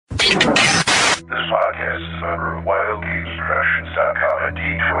podcast is a member of WildGamesProductions.com and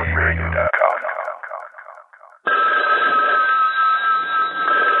D20Radio.com.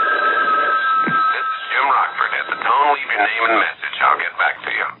 This is Jim Rockford. At the tone, leave your name and message. I'll get back to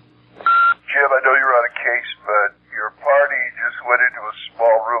you. Jim, I know you're on a case, but your party just went into a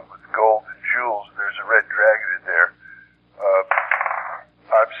small room with gold and jewels. There's a red dragon in there.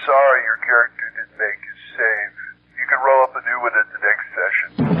 I'm sorry your character didn't make his save. You can roll up a new one at the next session.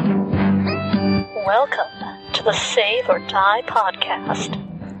 Welcome to the Save or Die podcast,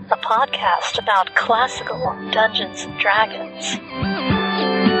 a podcast about classical Dungeons and Dragons.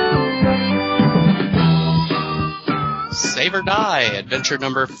 Save or Die, adventure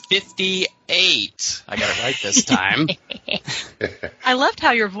number 58. I got it right this time. I loved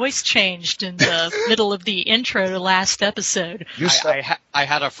how your voice changed in the middle of the intro to last episode. I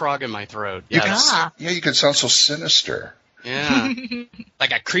had a frog in my throat. Yes. You can sound so sinister. Yeah.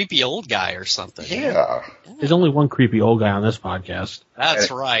 Like a creepy old guy or something. Yeah. There's only one creepy old guy on this podcast.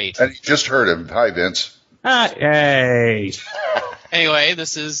 That's right. And you just heard him. Hi, Vince. Hey. Anyway,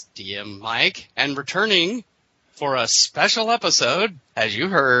 this is DM Mike, and returning for a special episode, as you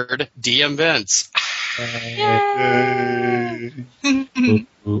heard, DM Vince. Yay.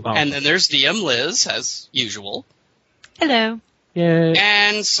 And then there's DM Liz, as usual. Hello. Yay.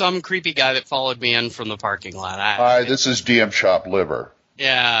 And some creepy guy that followed me in from the parking lot. Hi, this is DM Shop Liver.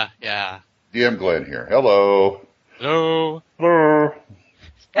 Yeah. DM Glenn here. Hello. Hello. Hello.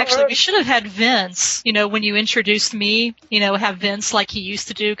 Actually, we should have had Vince, when you introduced me, have Vince like he used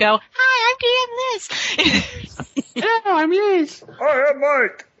to do go, "Hi, I'm DM Liz." Yeah, I'm Liz. Hi, I'm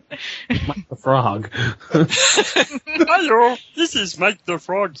Mike. Mike the Frog. Hello, this is Mike the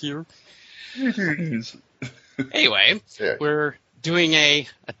Frog here. Anyway, we're doing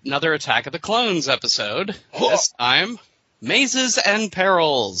another Attack of the Clones episode. This time, Mazes and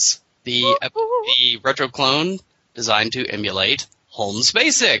Perils, the retro clone designed to emulate Holmes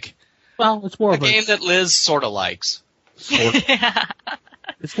Basic. Well, it's more a of game that Liz sort of likes.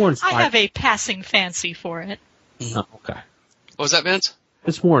 It's more inspired. I have a passing fancy for it. Oh, okay. What was that, Vince?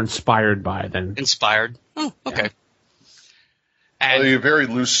 It's more inspired by than... Inspired? Oh, okay. Yeah. And A very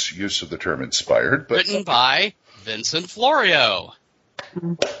loose use of the term inspired, but written by Vincent Florio.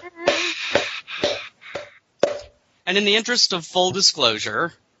 And in the interest of full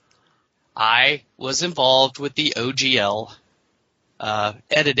disclosure, I was involved with the OGL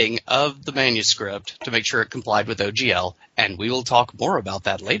editing of the manuscript to make sure it complied with OGL, and we will talk more about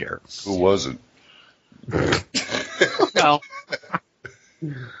that later. who wasn't? Well,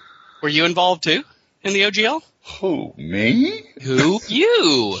 were you involved too in the OGL? Who, me? Who?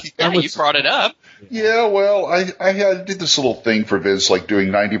 You. Yeah, you brought it up. Yeah, well, I did this little thing for Vince, like doing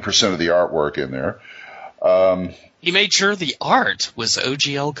 90% of the artwork in there. He made sure the art was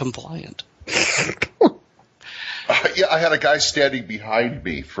OGL compliant. Yeah, I had a guy standing behind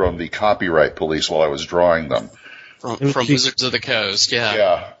me from the copyright police while I was drawing them. From Wizards of the Coast, yeah.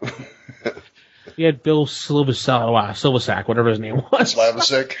 Yeah. He had Bill Silversack, whatever his name was.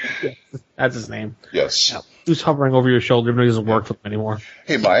 Slavicek? Yeah, that's his name. Yes. He was hovering over your shoulder, but he doesn't work for him anymore.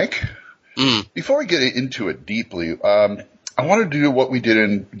 Hey, Mike. Before we get into it deeply, I wanted to do what we did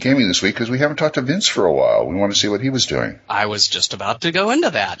in gaming this week because we haven't talked to Vince for a while. We want to see what he was doing. I was just about to go into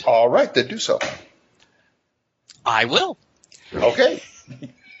that. All right, then do so. I will. Okay.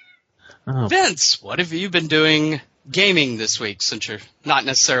 Vince, what have you been doing gaming this week, since you're not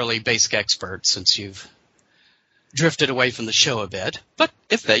necessarily basic expert, since you've drifted away from the show a bit? But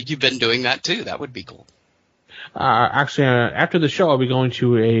if you've been doing that too, that would be cool. Actually, after the show, I'll be going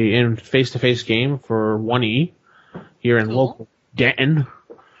to a face-to-face game for 1E here in local Denton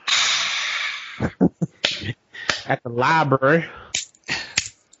at the library.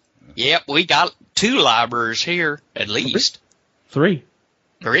 Yep, we got 2 libraries here, at least. 3.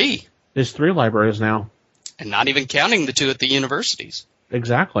 3. There's 3 libraries now. And not even counting the 2 at the universities.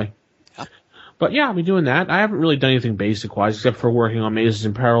 Exactly. Yep. But yeah, I'll be doing that. I haven't really done anything basic-wise except for working on Mazes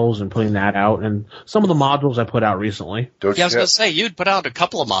and Perils and putting that out, and some of the modules I put out recently. I was going to say, you'd put out a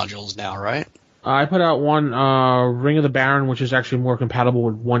couple of modules now, right? I put out one, Ring of the Baron, which is actually more compatible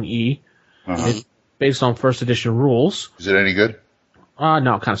with 1E. It's based on first edition rules. Is it any good? No,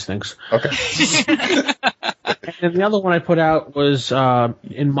 it kind of stinks. Okay. And the other one I put out was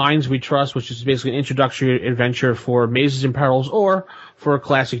In Minds We Trust, which is basically an introductory adventure for Mazes and Perils or for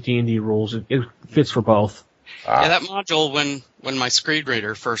classic D&D rules. It fits for both. Yeah, that module, when my screen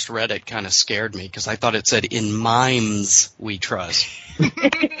reader first read it, kind of scared me because I thought it said "In Mimes We Trust."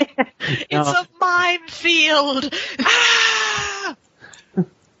 It's a minefield. Ah!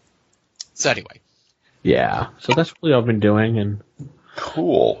 So anyway. Yeah, so that's really what I've been doing. And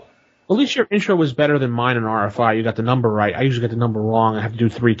cool. At least your intro was better than mine in RFI. You got the number right. I usually get the number wrong. I have to do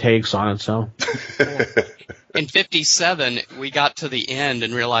 3 takes on it, so. In 57, we got to the end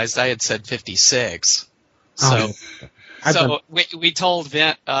and realized I had said 56. So, we told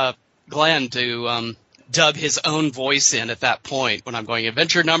Glenn to dub his own voice in at that point when I'm going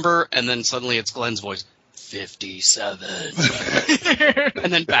adventure number, and then suddenly it's Glenn's voice. 57.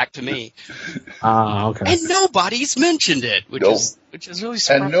 And then back to me. Okay. And nobody's mentioned it, which is really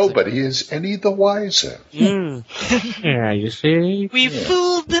surprising. And nobody is any the wiser. Yeah, you see? We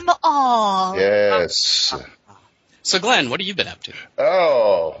fooled them all. Yes. So, Glenn, what have you been up to?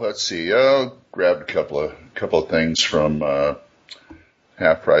 Oh, let's see. Grabbed a couple of things from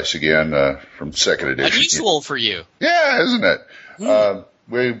Half Price again, from second edition. Unusual for you. Yeah, isn't it?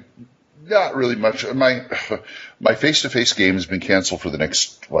 We not really much. My face-to-face game has been canceled for the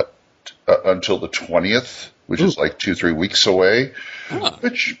next until the 20th, which is like 2-3 weeks away.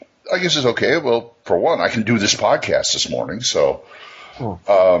 Which I guess is okay. Well, for one, I can do this podcast this morning, so.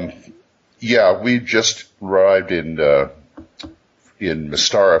 Yeah, we just arrived in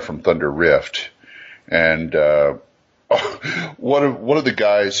Mystara from Thunder Rift, and one of the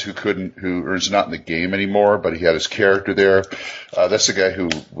guys who is not in the game anymore, but he had his character there. That's the guy who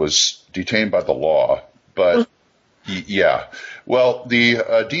was detained by the law. But yeah, well, the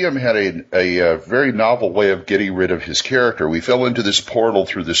DM had a very novel way of getting rid of his character. We fell into this portal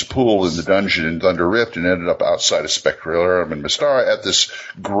through this pool in the dungeon in Thunder Rift and ended up outside of Spectralarum and Mystara at this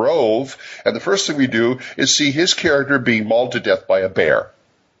grove. And the first thing we do is see his character being mauled to death by a bear.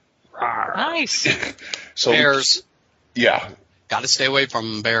 Nice. So Bears. Yeah. Got to stay away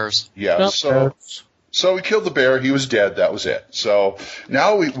from bears. Yeah, so we killed the bear. He was dead. That was it. So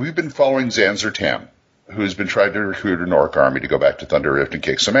now we've been following Zanzer 10, who's been trying to recruit an orc army to go back to Thunder Rift and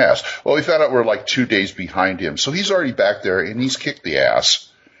kick some ass. Well, we found out we're like 2 days behind him. So he's already back there, and he's kicked the ass.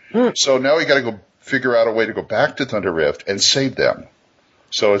 So now we got to go figure out a way to go back to Thunder Rift and save them.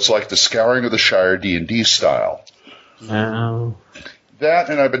 So it's like the Scouring of the Shire D&D style. Wow. That,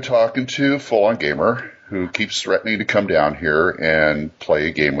 and I've been talking to Full On Gamer, who keeps threatening to come down here and play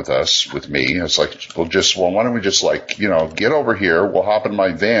a game with me. It's like, why don't we just get over here, we'll hop in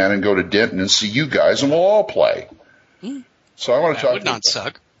my van and go to Denton and see you guys, and we'll all play. So I want to talk would not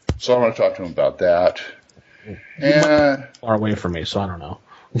suck. So I want to talk to him about that. And far away from me, so I don't know.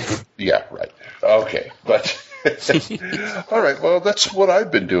 Yeah, right. Okay, but all right. Well, that's what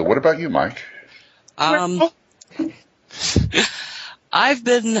I've been doing. What about you, Mike? I've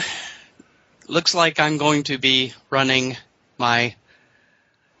been. Looks like I'm going to be running my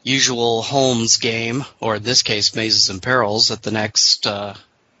usual Holmes game, or in this case, Mazes and Perils, at the next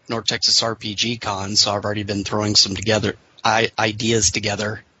North Texas RPG Con. So I've already been throwing some ideas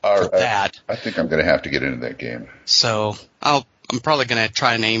together for that. I think I'm going to have to get into that game. So I'm probably going to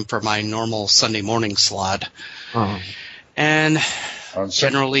try and aim for my normal Sunday morning slot, and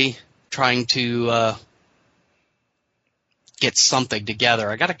generally trying to get something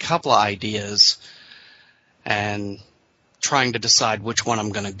together. I got a couple of ideas and trying to decide which one I'm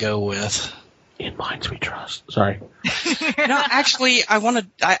going to go with. In minds we trust. Sorry. No, actually,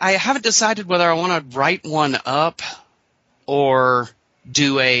 I haven't decided whether I want to write one up or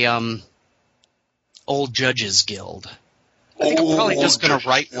do a Old Judges Guild. I think I'm probably just going to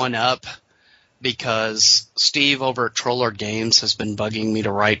write one up because Steve over at Trollord Games has been bugging me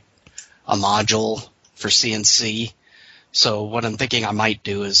to write a module for CNC. So what I'm thinking I might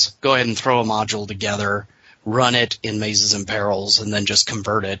do is go ahead and throw a module together, run it in Mazes and Perils, and then just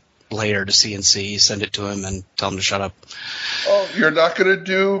convert it later to CNC, send it to him, and tell him to shut up. Oh, you're not going to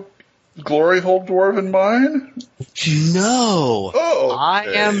do Glory Hole Dwarven Mine? No. Oh, okay. I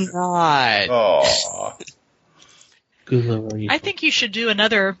am not. Oh. I think you should do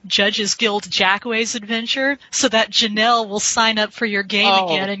another Judges Guild Jackways adventure so that Janelle will sign up for your game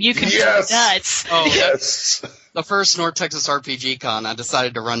again and you can go nuts. Oh, yes. The first North Texas RPG Con, I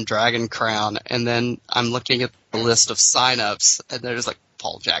decided to run Dragon Crown, and then I'm looking at the list of sign-ups, and there's like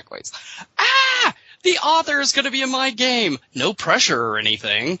Paul Jackways. The author is going to be in my game. No pressure or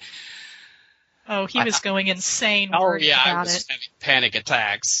anything. Oh, he was going insane. Oh yeah, I was having panic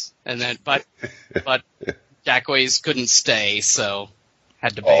attacks, and then but Jackways couldn't stay, so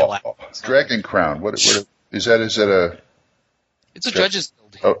had to bail out. So. Dragon Crown. What is that? Is that a? It's a Judges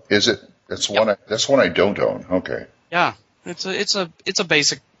Guild. Oh, is it? That's one. That's one I don't own. Okay. Yeah, it's a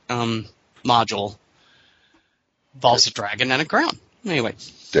basic module. Involves a dragon and a crown. Anyway.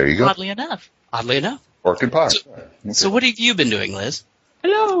 There you go. Oddly enough. Orc and Pot. So what have you been doing, Liz?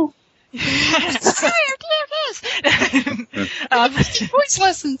 Hello. Voice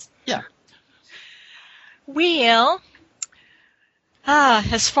lessons. Yeah. Well,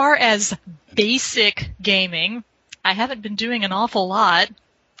 As far as basic gaming, I haven't been doing an awful lot.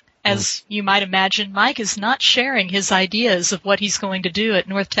 As you might imagine, Mike is not sharing his ideas of what he's going to do at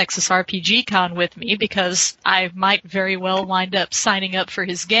North Texas RPG Con with me because I might very well wind up signing up for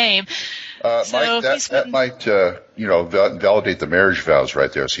his game. Mike, that might, validate the marriage vows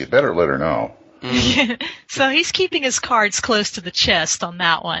right there, so you better let her know. So he's keeping his cards close to the chest on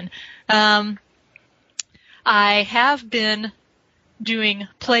that one. I have been doing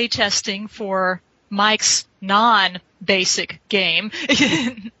play testing for Mike's non-basic game.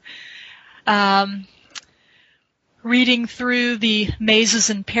 Reading through the Mazes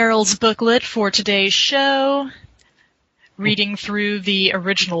and Perils booklet for today's show, reading through the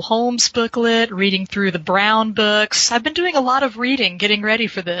original Holmes booklet, reading through the Brown books. I've been doing a lot of reading, getting ready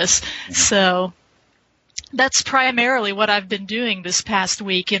for this. So that's primarily what I've been doing this past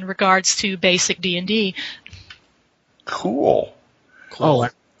week in regards to basic D&D. Cool. Oh,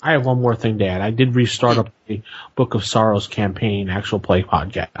 I have one more thing to add. I did restart up the Book of Sorrows campaign actual play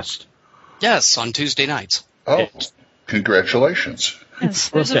podcast. Yes, on Tuesday nights. Oh, congratulations. Yes,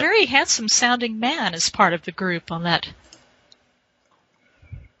 there's a very handsome-sounding man as part of the group on that.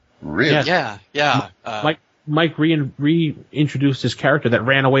 Really? Yeah. Mike reintroduced his character that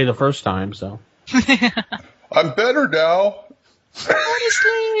ran away the first time, so. I'm better now.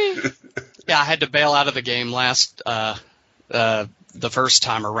 Honestly. Yeah, I had to bail out of the game the first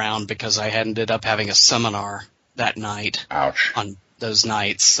time around because I ended up having a seminar that night. Ouch. On those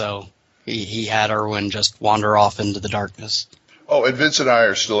nights, so he had Erwin just wander off into the darkness. Oh, and Vince and I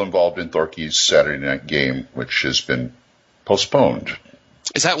are still involved in Thorky's Saturday night game, which has been postponed.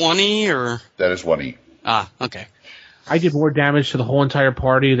 Is that 1E or? That is 1E. Ah, okay. I did more damage to the whole entire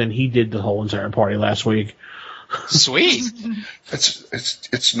party than he did the whole entire party last week. Sweet.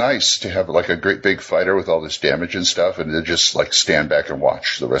 It's nice to have like a great big fighter with all this damage and stuff, and to just like stand back and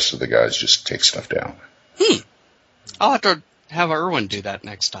watch the rest of the guys just take stuff down. I'll have to have Erwin do that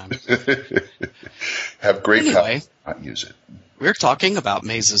next time. Have great power, not use it. We're talking about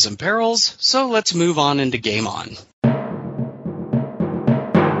Mazes and Perils, so let's move on into Game On.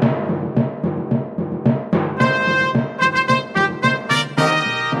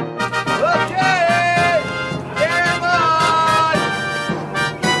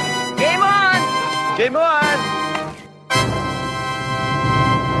 Game on!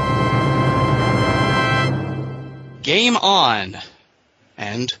 Game on!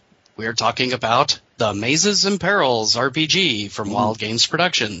 And we're talking about the Mazes and Perils RPG from Wild Games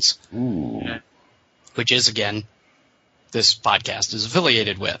Productions. Ooh. Which is, again, this podcast is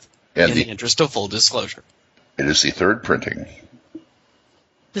affiliated with, and in the interest of full disclosure. It is the third printing.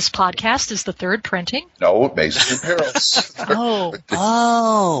 This podcast is the third printing? No, Mazes and Perils.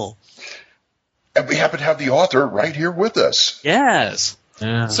 Oh. And we happen to have the author right here with us. Yes.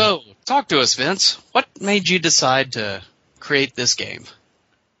 Yeah. So, talk to us, Vince. What made you decide to create this game?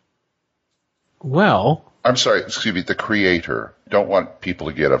 Well... I'm sorry, excuse me, the creator. Don't want people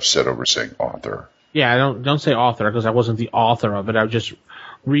to get upset over saying author. Yeah, don't say author, because I wasn't the author of it. I just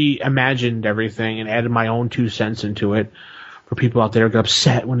reimagined everything and added my own 2 cents into it for people out there who get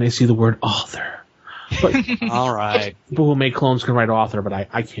upset when they see the word author. But all right. People who make clones can write author, but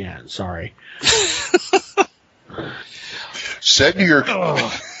I can't. Sorry. Send your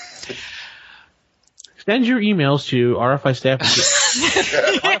emails to RFI staff.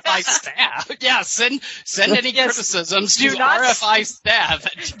 RFI staff. Yeah, send any criticisms to RFI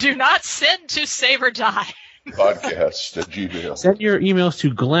staff. Do not send to Save or Die. Podcast at Gmail. Send your emails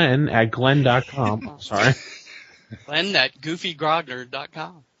to Glenn at glenn.com. Sorry. Glenn at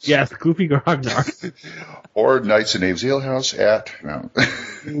goofygrogner.com. Yes, Goofy Grognar. Or Knights and Knaves Ale House at... No.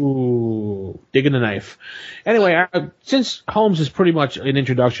 Ooh, digging the knife. Anyway, since Holmes is pretty much an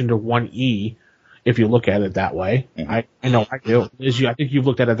introduction to 1E, if you look at it that way, I know I do. I think you've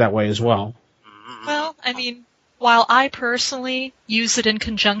looked at it that way as well. Well, I mean, while I personally use it in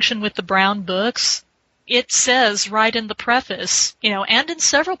conjunction with the Brown books, it says right in the preface, and in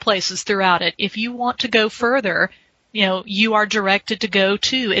several places throughout it, if you want to go further, you are directed to go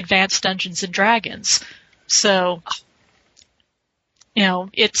to Advanced Dungeons and Dragons. So,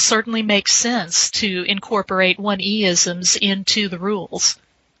 it certainly makes sense to incorporate 1E-isms into the rules.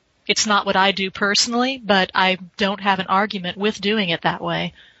 It's not what I do personally, but I don't have an argument with doing it that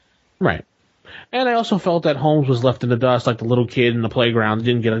way. Right. And I also felt that Holmes was left in the dust like the little kid in the playground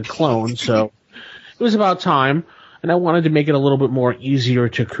didn't get a clone, so it was about time. And I wanted to make it a little bit more easier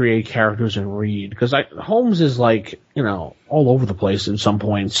to create characters and read. Because Holmes is all over the place in some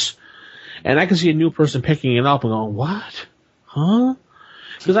points. And I can see a new person picking it up and going, what? Huh?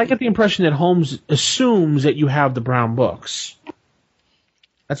 Because I get the impression that Holmes assumes that you have the Brown books.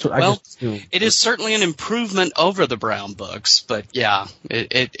 That's what I Well, just assumed. it is certainly an improvement over the brown books, but yeah,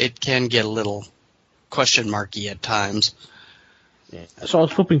 it can get a little question marky at times. So I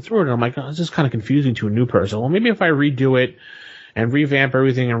was flipping through it, and I'm like, oh, this is kind of confusing to a new person. Well, maybe if I redo it and revamp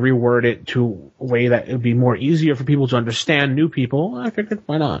everything and reword it to a way that it would be more easier for people to understand, new people, I figured,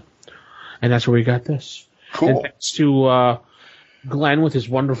 why not? And that's where we got this. Cool. And thanks to Glenn with his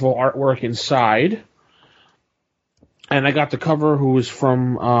wonderful artwork inside. And I got the cover, who was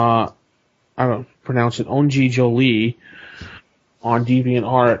from, I don't pronounce it, Onji Jolie on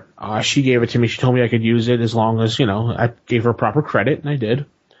DeviantArt. She gave it to me. She told me I could use it as long as, I gave her proper credit, and I did.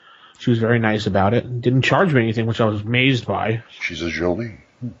 She was very nice about it. Didn't charge me anything, which I was amazed by. She's a Jolie.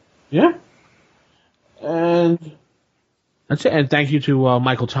 Yeah. And that's it. And thank you to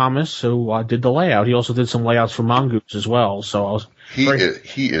Michael Thomas, who did the layout. He also did some layouts for Mongoose as well. So I was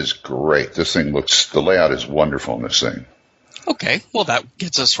he is great. The layout is wonderful in this thing. Okay, well that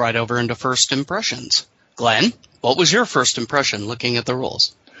gets us right over into first impressions. Glenn, what was your first impression looking at the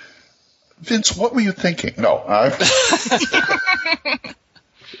rules? Vince, what were you thinking? No,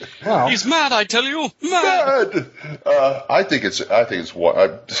 well, He's mad, I tell you, mad. I think it's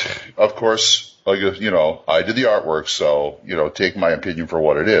of course, I did the artwork, so take my opinion for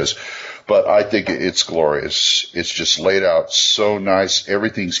what it is. But I think it's glorious. It's just laid out so nice.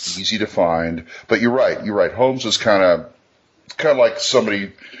 Everything's easy to find. But you're right. Holmes is kind of like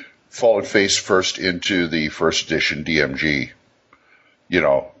somebody falling face first into the first edition DMG. You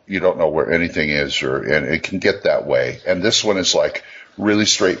don't know where anything is, and it can get that way. And this one is like really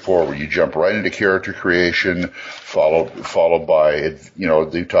straightforward. You jump right into character creation, followed by,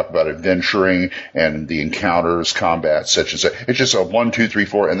 they talk about adventuring and the encounters, combat, such and such. It's just a 1, 2, 3,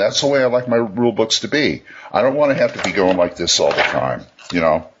 4, and that's the way I like my rule books to be. I don't want to have to be going like this all the time,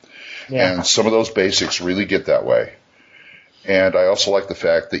 Yeah. And some of those basics really get that way. And I also like the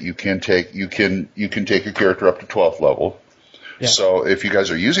fact that you can take a character up to 12th level. Yeah. So if you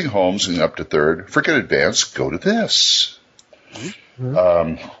guys are using Holmes and up to 3rd, forget advanced, go to this.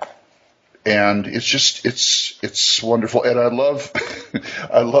 Mm-hmm. And it's wonderful. And I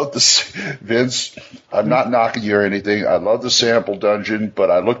love this, Vince. I'm not knocking you or anything. I love the sample dungeon, but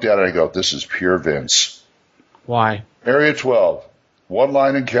I looked at it and I go, this is pure Vince. Why? Area 12,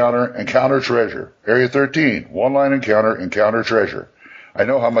 one-line encounter treasure. Area 13, one-line encounter treasure. I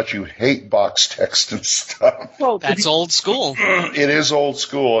know how much you hate box text and stuff. Well, that's old school. It is old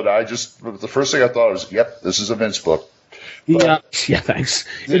school, and the first thing I thought was, yep, this is a Vince book. Yeah, thanks.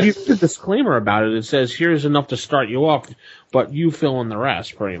 If you put a disclaimer about it, it says, here's enough to start you off, but you fill in the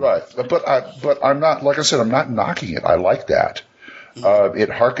rest, pretty much. Right, but I'm not, like I said, I'm not knocking it. I like that. It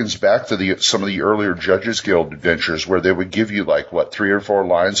harkens back to some of the earlier Judges Guild adventures where they would give you 3 or 4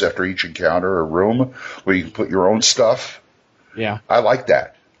 lines after each encounter or room where you can put your own stuff. Yeah. I like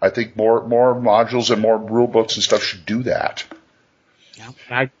that. I think more modules and more rule books and stuff should do that. Yeah.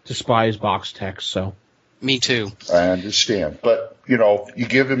 I despise box text, so. Me too. I understand. But, you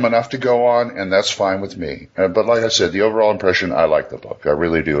give him enough to go on, and that's fine with me. But like I said, the overall impression, I like the book. I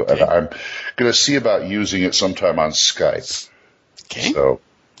really do. Okay. And I'm going to see about using it sometime on Skype. Okay. So,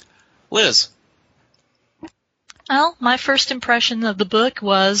 Liz. Well, my first impression of the book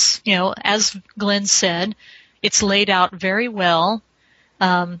was, as Glenn said, it's laid out very well.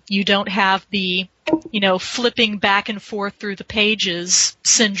 You don't have the, flipping back and forth through the pages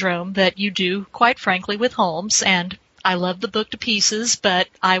syndrome that you do, quite frankly, with Holmes. And I love the book to pieces, but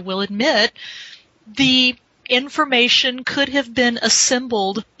I will admit the information could have been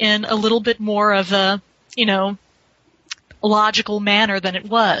assembled in a little bit more of a, logical manner than it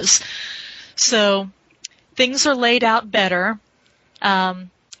was. So things are laid out better.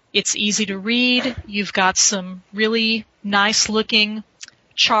 It's easy to read. You've got some really nice-looking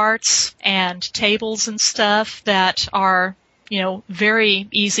charts and tables and stuff that are, very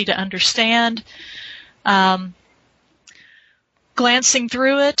easy to understand. Glancing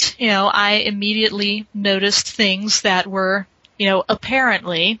through it, I immediately noticed things that were,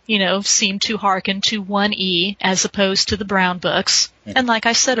 apparently, seemed to hearken to 1E as opposed to the brown books. And like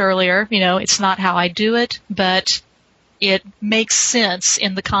I said earlier, it's not how I do it, but it makes sense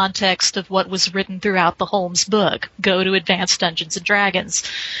in the context of what was written throughout the Holmes book, Go to Advanced Dungeons & Dragons.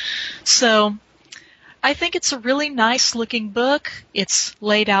 So I think it's a really nice-looking book. It's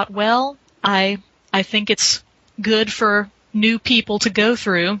laid out well. I think it's good for new people to go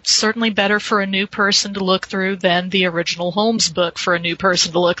through. Certainly better for a new person to look through than the original Holmes book for a new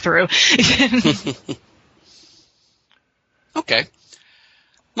person to look through. Okay.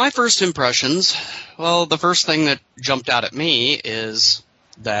 My first impressions, well, the first thing that jumped out at me is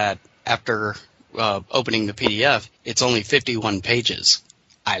that after opening the PDF, it's only 51 pages.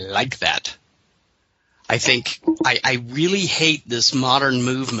 I like that. I think I really hate this modern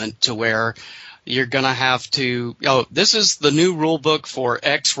movement to where you're going to have to, this is the new rule book for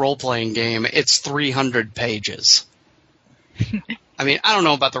X role-playing game. It's 300 pages. I mean, I don't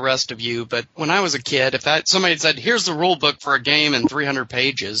know about the rest of you, but when I was a kid, if somebody had said, here's the rule book for a game in 300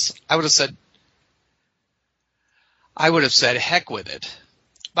 pages, I would have said, heck with it.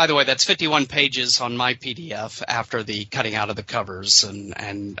 By the way, that's 51 pages on my PDF after the cutting out of the covers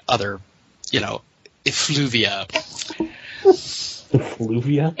and other, effluvia.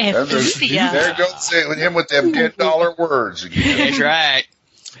 Effluvia? Effluvia. There goes him with them $10 words again. That's right.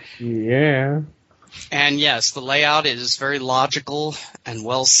 Yeah. And yes, the layout is very logical and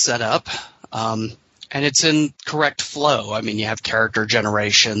well set up. And it's in correct flow. I mean, you have character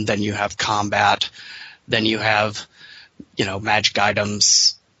generation, then you have combat, then you have, magic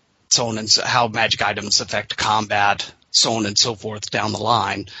items, so on and how magic items affect combat, so on and so forth down the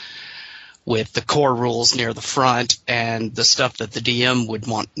line, with the core rules near the front and the stuff that the DM would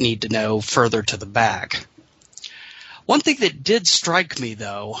need to know further to the back. One thing that did strike me,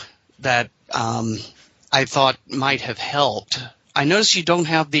 though, that I thought might have helped, I noticed you don't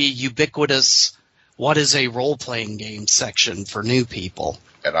have the ubiquitous what is a role-playing game section for new people.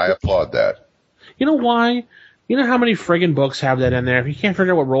 And I applaud that. You know why? You know how many friggin' books have that in there? If you can't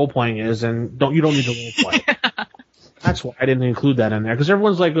figure out what role-playing is, then you don't need to role-play. That's why I didn't include that in there, because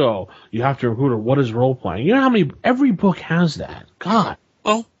everyone's like, oh, you have to include what is role-playing. You know how many, every book has that. God.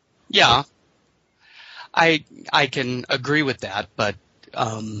 Well, yeah. I can agree with that, but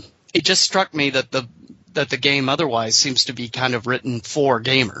it just struck me that the game otherwise seems to be kind of written for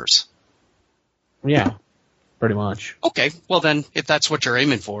gamers. Yeah, pretty much. Okay, well then, if that's what you're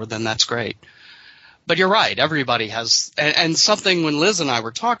aiming for, then that's great. But you're right, everybody has, and something when Liz and I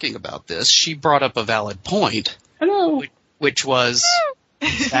were talking about this, she brought up a valid point. Hello. Which was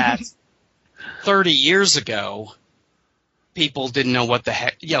that 30 years ago, people didn't know what the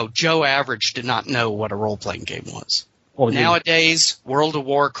heck, Joe Average did not know what a role-playing game was. Oh, Nowadays, World of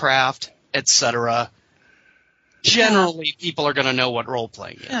Warcraft, etc., generally people are going to know what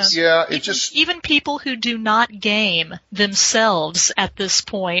role-playing is. Yeah, even people who do not game themselves at this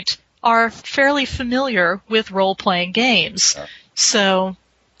point are fairly familiar with role-playing games. Yeah. So,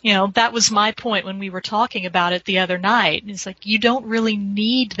 that was my point when we were talking about it the other night. It's like, you don't really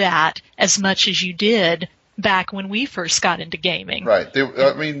need that as much as you did back when we first got into gaming. Right.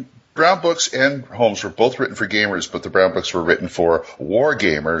 Brown books and Holmes were both written for gamers, but the Brown books were written for war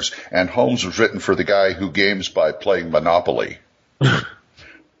gamers, and Holmes was written for the guy who games by playing Monopoly. You're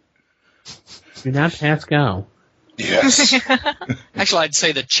not Pascal. Yes. Actually, I'd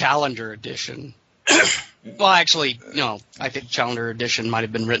say the Challenger edition. Well, actually, I think Challenger edition might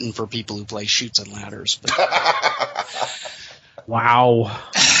have been written for people who play Chutes and Ladders. But Wow.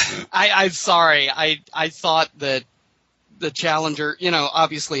 I'm sorry. I thought that the Challenger,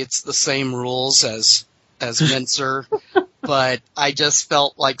 obviously it's the same rules as Mincer, but I just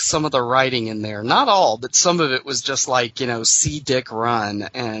felt like some of the writing in there, not all, but some of it was just like, see Dick run,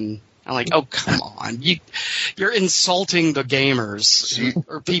 and I'm like, oh, come on. You're insulting the gamers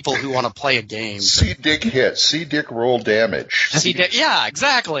or people who want to play a game. See Dick hit. See Dick roll damage. Yeah,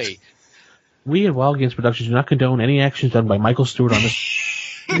 exactly. We at Wild Games Productions do not condone any actions done by Michael Stewart on this.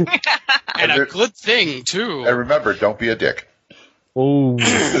 And a good thing, too. And remember, don't be a dick. Oh.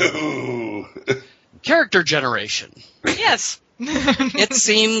 Character generation. Yes. It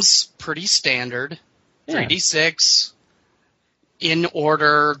seems pretty standard. Yeah. 3d6. In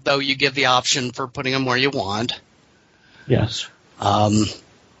order, though you give the option for putting them where you want. Yes.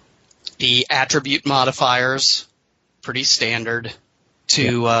 The attribute modifiers, pretty standard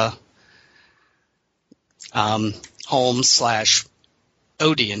to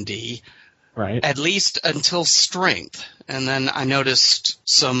Holmes/OD&D. Right. At least until strength. And then I noticed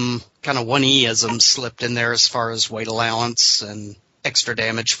some kind of 1E-isms slipped in there as far as weight allowance and extra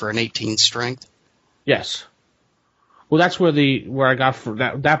damage for an 18 strength. Yes. Well, that's where I got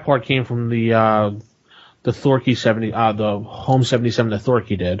that part came from the Thorkey 70, the Home 77 that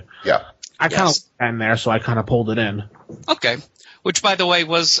Thorkey did. Yeah. I kind of in there, so I kind of pulled it in. Okay. Which, by the way,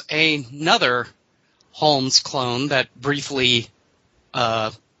 was another Holmes clone that briefly,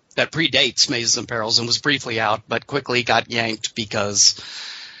 that predates Mazes and Perils and was briefly out, but quickly got yanked because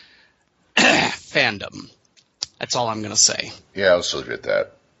fandom. That's all I'm going to say. Yeah, let's leave it at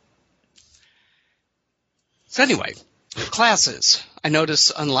that. So anyway, classes. I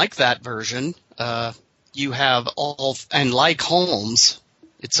notice, unlike that version, you have all, and like Holmes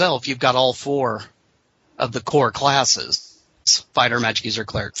itself, you've got all four of the core classes. Fighter, Magic User,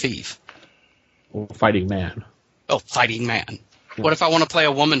 Cleric, Thief. Fighting Man. Oh, Fighting Man. What if I want to play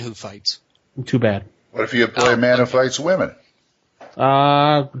a woman who fights? Too bad. What if you play a man who fights women?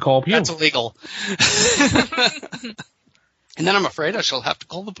 Call you. That's illegal. And then I'm afraid I shall have to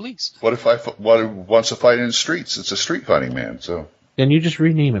call the police. What if wants to fight in the streets? It's a street fighting man, so. Then you just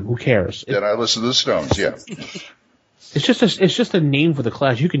rename him. Who cares? Then I listen to the Stones, yeah. It's just a name for the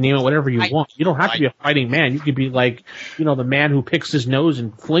class. You can name it whatever you want. You don't have to be a fighting man. You could be like, the man who picks his nose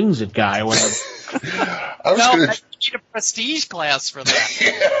and flings it guy or whatever. I need a prestige class for that.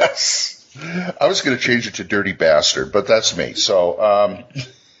 Yes. I was going to change it to Dirty Bastard, but that's me. So,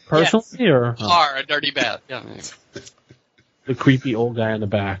 personally, or are a dirty bastard. Yeah. The creepy old guy in the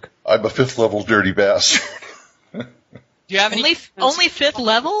back. I'm a 5th level Dirty Bastard. Do you have any only 5th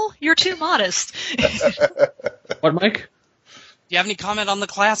level? You're too modest. What, Mike? Do you have any comment on the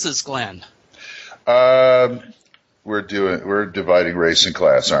classes, Glenn? We're dividing race and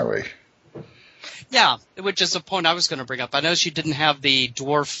class, aren't we? Yeah, which is a point I was going to bring up. I noticed you didn't have the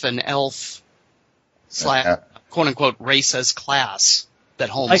dwarf and elf / quote-unquote race as class that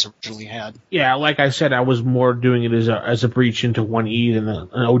Holmes originally had. Yeah, like I said, I was more doing it as a breach into 1E than an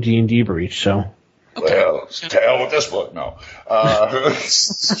OD&D breach, so. Okay. Well, to hell with this book, no.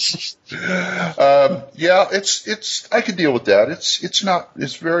 Yeah, it's. I can deal with that.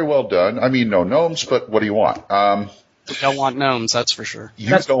 It's very well done. I mean, no gnomes, but what do you want? You don't want gnomes, that's for sure.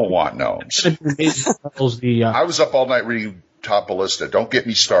 Don't want gnomes. I was up all night reading Top Ballista. Don't get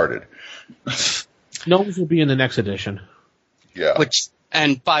me started. Gnomes will be in the next edition. Yeah.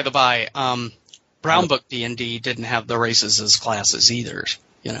 And by the by, Brown Book D&D didn't have the races as classes either.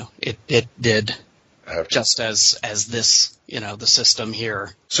 It did. Just as this, the system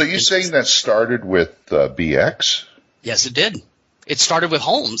here. So you're saying that started with BX? Yes, it did. It started with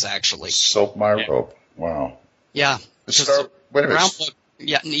Holmes, actually. Soap my rope. Wow. Yeah. Wait a minute. Brown Book,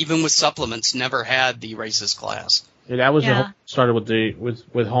 and even with supplements, never had the races class. Yeah, that was started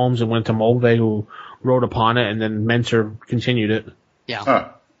with Holmes and went to Mulvey, who wrote upon it, and then Mentor continued it. Yeah. Huh.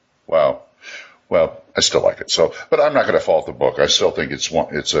 Wow. Well, I still like it. So, but I'm not going to fault the book. I still think it's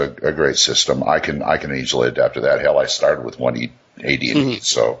a great system. I can easily adapt to that. Hell, I started with 1E, AD&E,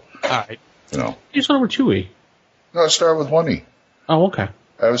 so. All right. You started with 2E. No, I started with 1E. Oh, okay.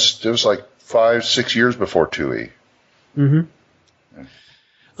 It was like 5-6 years before 2E. Mm-hmm. Yeah.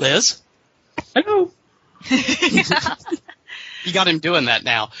 Liz? Hello. You got him doing that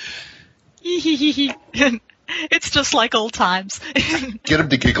now. It's just like old times. Get him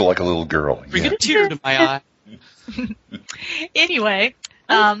to giggle like a little girl. Bring a tear to my eye. Anyway,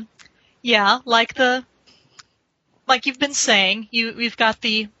 like you've been saying, we've got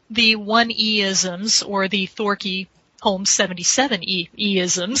the 1E-isms or the Thorky Holmes 77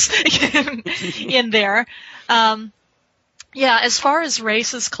 E-isms in there. As far as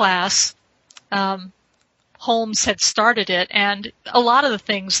races class, Holmes had started it, and a lot of the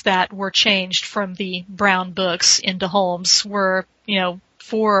things that were changed from the Brown books into Holmes were,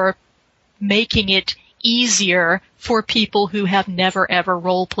 for making it easier for people who have never ever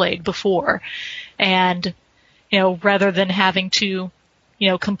role-played before. And, rather than having to,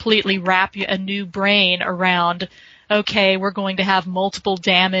 completely wrap a new brain around, okay, we're going to have multiple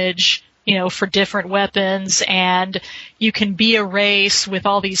damage, for different weapons, and you can be a race with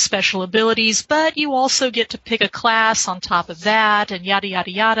all these special abilities, but you also get to pick a class on top of that, and yada, yada,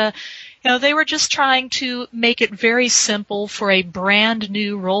 yada. They were just trying to make it very simple for a brand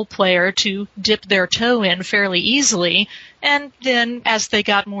new role player to dip their toe in fairly easily, and then as they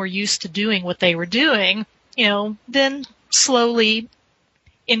got more used to doing what they were doing, then slowly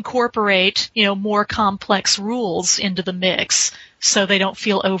incorporate, more complex rules into the mix so they don't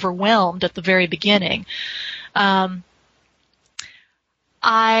feel overwhelmed at the very beginning. I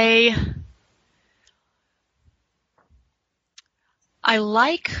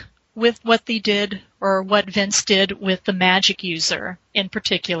like with what they did, or what Vince did with the magic user in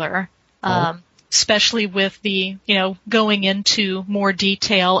particular, especially with the, going into more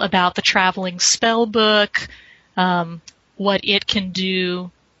detail about the traveling spell book, what it can do,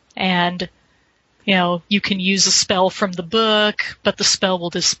 and, you can use a spell from the book, but the spell will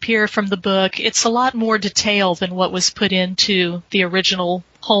disappear from the book. It's a lot more detailed than what was put into the original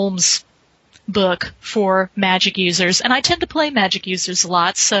Holmes book for magic users. And I tend to play magic users a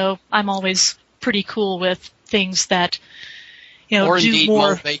lot, so I'm always pretty cool with things that, or do indeed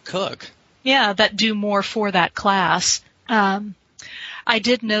more. They cook. Yeah, that do more for that class. I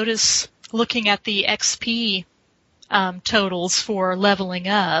did notice, looking at the XP totals for leveling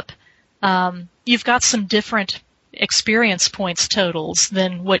up, you've got some different experience points totals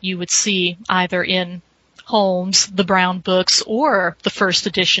than what you would see either in Holmes, the Brown books, or the first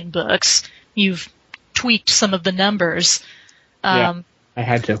edition books. You've tweaked some of the numbers. Yeah, I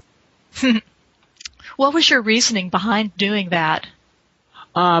had to. What was your reasoning behind doing that?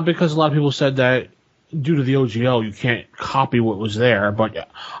 Because a lot of people said that due to the OGL, you can't copy what was there. But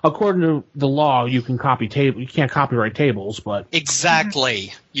according to the law, you can you can't copyright tables. But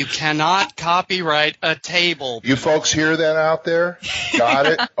Exactly. You cannot copyright a table. You folks hear that out there? Got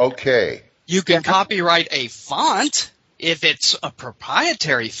it? Okay. You can copyright a font if it's a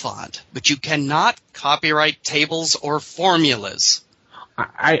proprietary font, but you cannot copyright tables or formulas.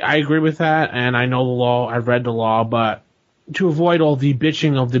 I agree with that, and I know the law. I've read the law, but to avoid all the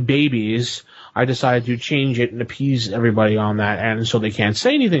bitching of the babies, I decided to change it and appease everybody on that, and so they can't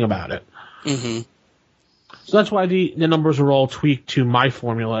say anything about it. Mm-hmm. So that's why the numbers are all tweaked to my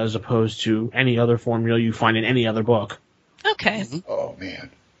formula as opposed to any other formula you find in any other book. Okay. Oh, man.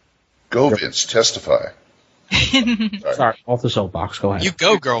 Go, Vince. Testify. Sorry, off the soapbox. Go ahead. You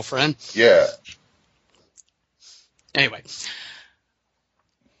go, girlfriend. Yeah. Anyway.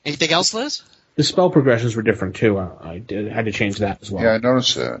 Anything else, Liz? The spell progressions were different, too. I had to change that as well. Yeah, I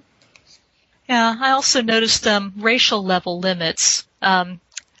noticed that. Yeah, I also noticed racial level limits,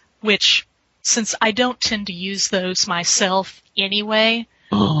 which, since I don't tend to use those myself anyway,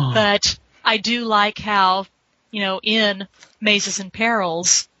 but I do like how, in Mazes and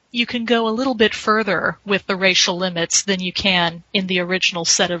Perils, you can go a little bit further with the racial limits than you can in the original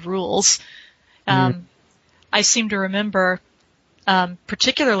set of rules. I seem to remember,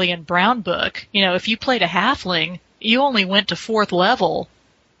 particularly in Brown Book, if you played a halfling, you only went to 4th level.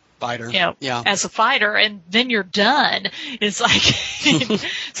 Fighter. As a fighter, and then you're done. It's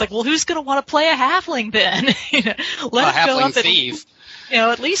like, well, who's going to want to play a halfling then? Let it go up thief.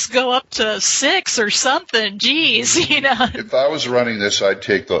 At least go up to 6 or something. Jeez, If I was running this, I'd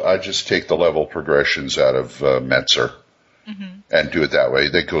just take the level progressions out of Metzer and do it that way.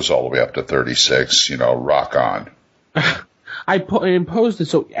 That goes all the way up to 36. Rock on. I imposed it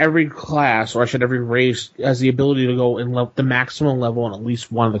so every class, or I should every race, has the ability to go in the maximum level in at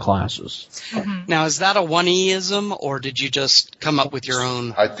least one of the classes. Now, is that a 1E-ism, or did you just come up with your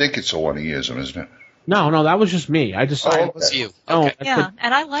own? I think it's a 1E-ism, isn't it? No, that was just me. I decided. It was you. Oh, Okay. Yeah,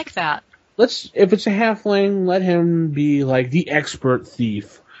 and I like that. If it's a halfling, let him be like the expert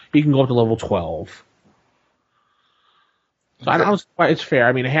thief. He can go up to level 12. So I don't know why it's fair.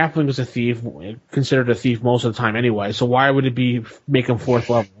 I mean, a halfling is a thief, considered a thief most of the time anyway. So why would it be make him 4th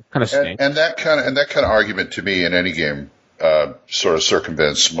level? Kind of stinks. And that kind of argument to me in any game sort of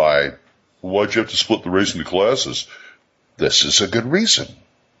circumvents my why'd you have to split the race into classes? This is a good reason.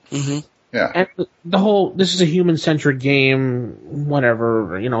 Mm-hmm. Yeah. And this is a human-centric game.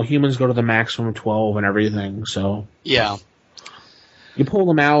 Whatever, humans go to the maximum 12 and everything. So Yeah. you pull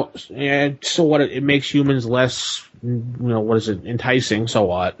them out, and so what? It makes humans less. Enticing, so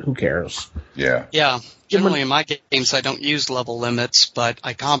what? Who cares? Yeah. Yeah. Generally in my games I don't use level limits, but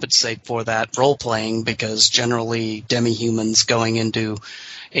I compensate for that role-playing because generally demi-humans going into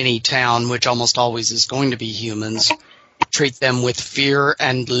any town, which almost always is going to be humans, treat them with fear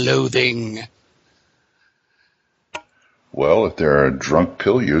and loathing. Well, if they're a drunk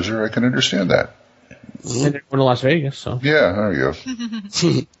pill user, I can understand that. And they're going to Las Vegas, so. Yeah, there you go.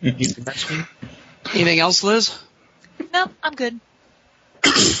 Anything else, Liz? No, I'm good.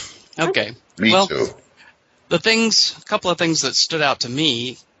 Okay. Me too. A couple of things that stood out to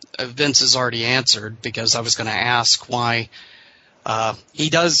me, Vince has already answered because I was going to ask why he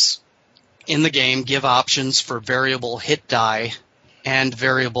does, in the game, give options for variable hit die and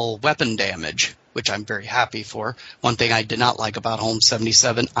variable weapon damage, which I'm very happy for. One thing I did not like about Holmes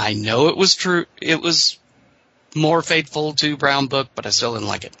 77, I know it was true, it was more faithful to Brown Book, but I still didn't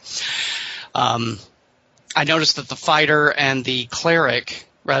like it. I noticed that the fighter and the cleric,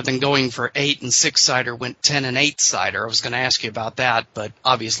 rather than going for 8 and 6-sider, went 10 and 8-sider. I was going to ask you about that, but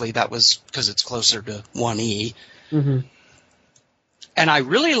obviously that was because it's closer to 1E. Mm-hmm. And I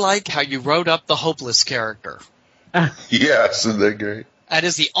really like how you wrote up the hopeless character. Yes, isn't that great? That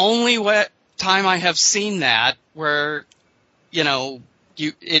is the only time I have seen that where,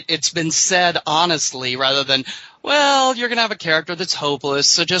 it's been said honestly rather than, well, you're going to have a character that's hopeless,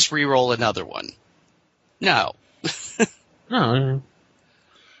 so just re-roll another one. No. No.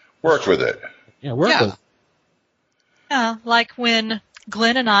 Work with it. Yeah, work with it. Yeah, like when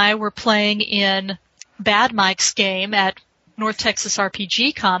Glenn and I were playing in Bad Mike's game at North Texas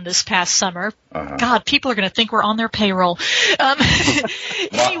RPG Con this past summer. Uh-huh. God, people are going to think we're on their payroll.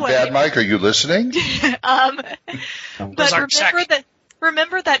 Anyway, Bad Mike, are you listening? But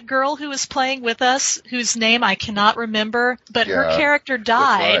remember that girl who was playing with us, whose name I cannot remember, but her character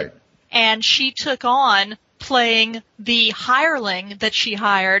died, right. And she took on playing the hireling that she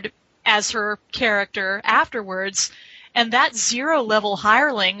hired as her character afterwards. And that 0-level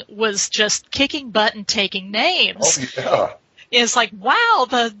hireling was just kicking butt and taking names. Oh, yeah. It's like, wow,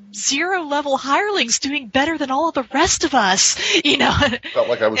 the 0-level hireling's doing better than all of the rest of us, you know. Felt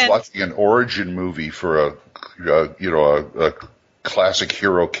like I was watching an origin movie for a classic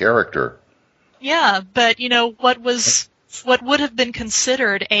hero character. Yeah, but what would have been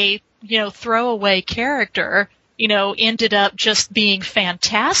considered a throwaway character, ended up just being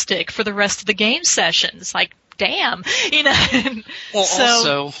fantastic for the rest of the game sessions. Like, damn, Well, So,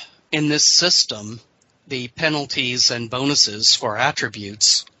 also in this system, the penalties and bonuses for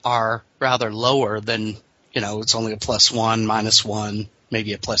attributes are rather lower than, it's only a +1, -1,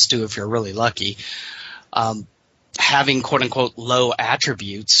 maybe a +2 if you're really lucky. Having quote-unquote low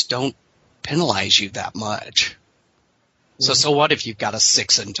attributes don't penalize you that much. So what if you've got a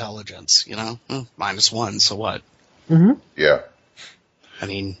 6 intelligence, -1, so what? Mm-hmm. Yeah. I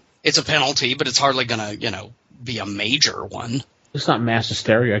mean, it's a penalty, but it's hardly going to, be a major one. It's not mass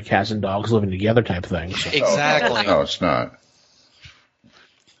hysteria, cats and dogs living together type thing. So. Exactly. No, it's not.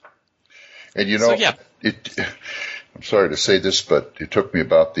 And So, yeah. I'm sorry to say this, but it took me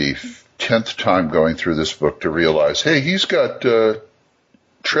about the 10th time going through this book to realize, hey, he's got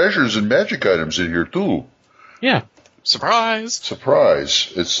treasures and magic items in here too. Yeah. Surprise.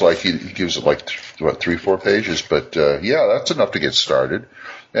 It's like he gives it 3-4 pages, but yeah, that's enough to get started.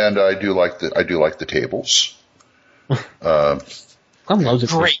 And I do like the tables. Clem loves it.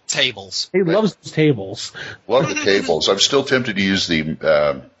 Great tables. He loves his tables. Love the tables. I'm still tempted to use the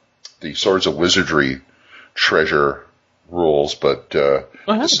Swords of Wizardry treasure rules, but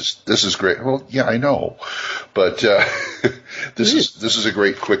this is great. Well, yeah, I know, but this is a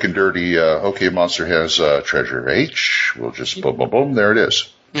great quick and dirty. Okay, monster has treasure H. We'll just boom, boom, boom. There it is.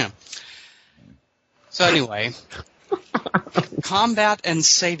 Yeah. So anyway, combat and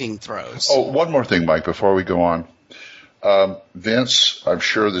saving throws. Oh, one more thing, Mike, before we go on. Vince, I'm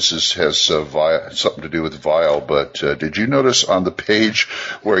sure this has something to do with Vile, but did you notice on the page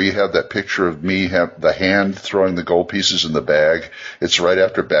where you have that picture of me, have the hand throwing the gold pieces in the bag? It's right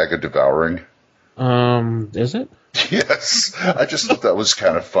after Bag of Devouring. Is it? Yes. I just thought that was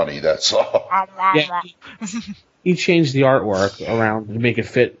kind of funny, that's all. Yeah. He changed the artwork around to make it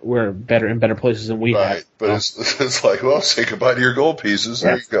fit in better places than we Right, have. but it's like, well, say goodbye to your gold pieces.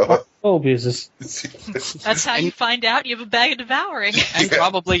 There you go. Gold pieces. that's how you find out you have a bag of devouring. And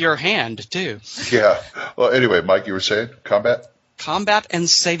probably your hand, too. Yeah. Well, anyway, Mike, you were saying combat? Combat and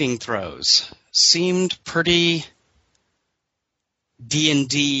saving throws seemed pretty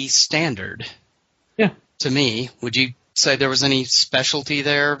D&D standard. Yeah. To me. Would you say there was any specialty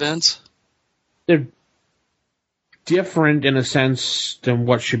there, Vince? They're different in a sense than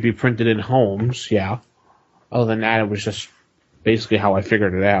what should be printed in Holmes, yeah. Other than that, it was just basically how I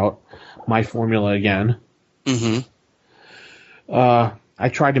figured it out. My formula again. Mm-hmm. I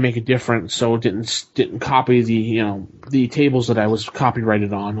tried to make it different so it didn't copy the tables that I was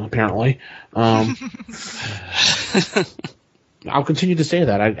copyrighted on, apparently. I'll continue to say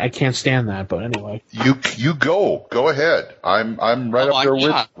that. I can't stand that, but anyway. You go ahead. I'm right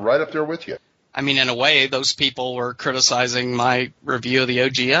up there with you. I mean, in a way, those people were criticizing my review of the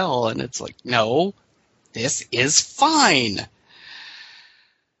OGL, and it's like, no, this is fine.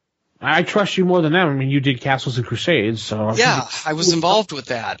 I trust you more than them. I mean, you did Castles and Crusades, so... Yeah, I was involved with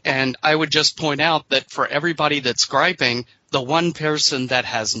that, and I would just point out that for everybody that's griping, the one person that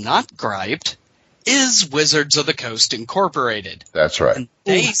has not griped is Wizards of the Coast Incorporated. That's right. And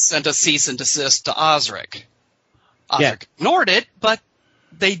they sent a cease and desist to Osric. Osric ignored it, but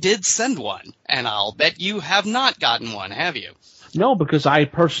they did send one, and I'll bet you have not gotten one, have you? No, because I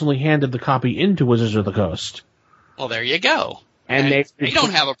personally handed the copy into Wizards of the Coast. Well, there you go. And they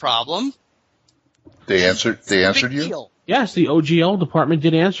don't have a problem. They answered you? Deal. Yes, the OGL department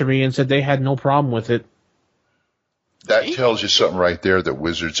did answer me and said they had no problem with it. That tells you something right there that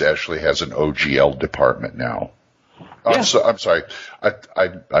Wizards actually has an OGL department now. Yeah. I'm sorry.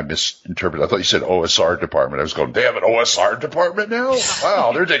 I misinterpreted. I thought you said OSR department. I was going, they have an OSR department now?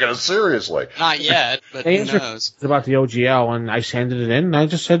 Wow, they're taking it seriously. Not yet, but They who answered knows? about the OGL, and I handed it in, and I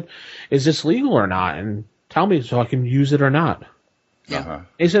just said, is this legal or not? And tell me so I can use it or not. Yeah. Uh-huh.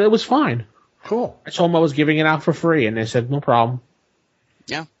 They said it was fine. Cool. I told them I was giving it out for free, and they said, no problem.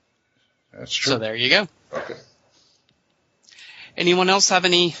 Yeah. That's true. So there you go. Okay. Anyone else have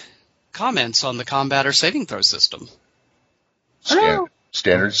any comments on the combat or saving throw system?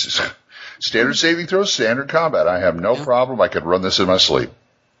 Standard saving throws, standard combat. I have no problem. I could run this in my sleep.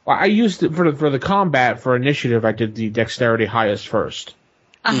 Well, I used it for the combat for initiative. I did the dexterity highest first.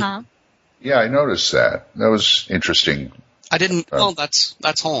 Uh-huh. Yeah, I noticed that. That was interesting. I didn't. Well, that's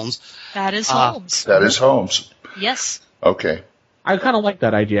Holmes. That is Holmes. That is Holmes. Yes. Okay. I kind of like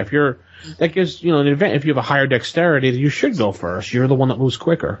that idea. That gives, an event, if you have a higher dexterity, you should go first. You're the one that moves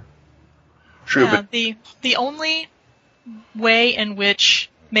quicker. True, Yeah, but the only way in which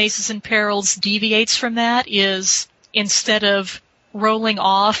Mazes and Perils deviates from that is instead of rolling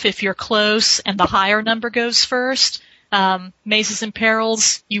off if you're close and the higher number goes first, Mazes and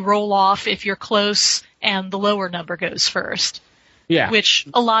Perils, you roll off if you're close and the lower number goes first. Yeah. Which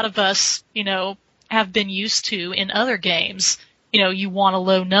a lot of us, have been used to in other games. You want a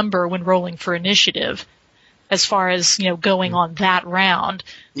low number when rolling for initiative as far as, going on that round.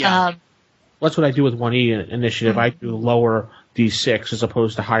 Yeah. That's what I do with 1E initiative. I do lower D6 as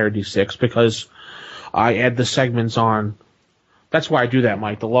opposed to higher D6 because I add the segments on. That's why I do that,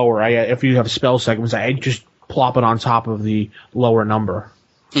 Mike. The lower, if you have spell segments, I just plop it on top of the lower number.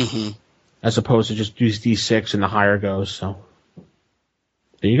 Mm-hmm. As opposed to just use D6 and the higher goes. So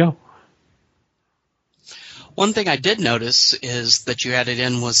there you go. One thing I did notice is that you added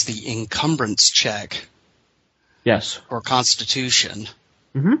in was the encumbrance check. Yes. Or constitution,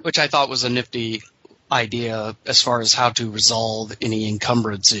 Mm-hmm. which I thought was a nifty idea as far as how to resolve any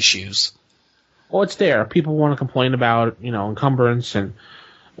encumbrance issues. Well, it's there. People want to complain about, encumbrance, and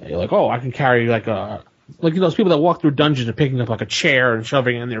you're like, oh, I can carry those people that walk through dungeons and picking up like a chair and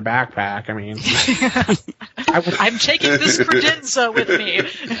shoving it in their backpack. I mean, I'm taking this credenza with me.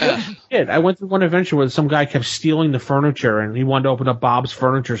 I went through one adventure where some guy kept stealing the furniture, and he wanted to open up Bob's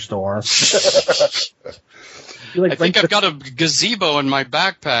furniture store. I think I've got a gazebo in my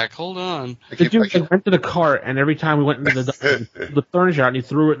backpack. Hold on. The dude rented a cart, and every time we went into the dungeon, he pulled the furniture out and he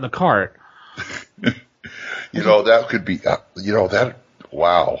threw it in the cart. That could be,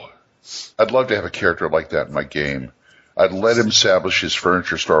 wow. I'd love to have a character like that in my game. I'd let him establish his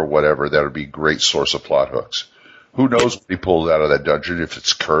furniture store or whatever. That would be a great source of plot hooks. Who knows what he pulled out of that dungeon, if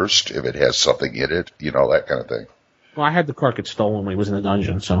it's cursed, if it has something in it, that kind of thing. Well, I had the cart get stolen when he was in the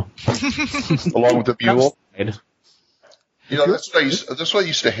dungeon, so. Along with the mule? That's what I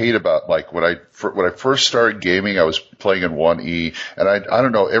used to hate about, like, when I first started gaming, I was playing in 1E, and I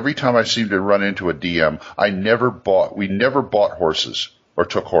don't know, every time I seemed to run into a DM, we never bought horses or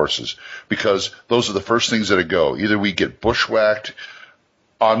took horses, because those are the first things that go. Either we get bushwhacked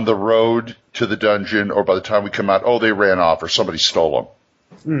on the road to the dungeon, or by the time we come out, they ran off or somebody stole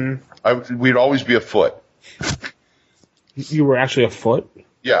them. Mm. We'd always be afoot. You were actually afoot?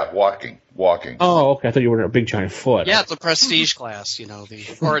 Yeah, walking. Oh, okay. I thought you were in a big giant foot. Yeah, it's a prestige class,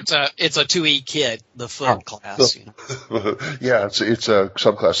 or it's a 2E kit, the foot class. Yeah, it's a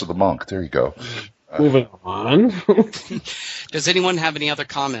subclass of the monk. There you go. Moving on. Does anyone have any other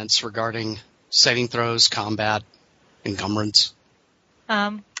comments regarding saving throws, combat, encumbrance?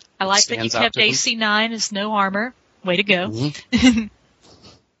 I like that you kept AC9 as no armor. Way to go. Mm-hmm.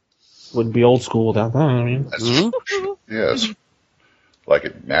 Wouldn't be old school without that. I mean, yes. Like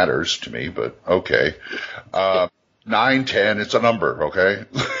it matters to me, but okay. 9, 10, it's a number, okay?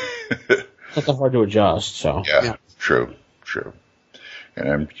 Not that hard to adjust, so. Yeah. True.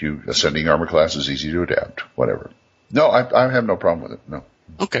 And ascending armor class is easy to adapt, whatever. No, I have no problem with it, no.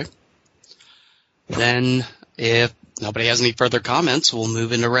 Okay. Then, if nobody has any further comments, we'll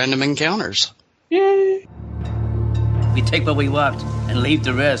move into random encounters. Yay! We take what we want and leave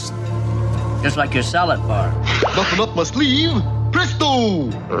the rest. Just like your salad bar. Nothing up my sleeve. Presto!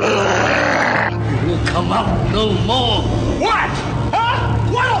 You will come out no more. What? Huh?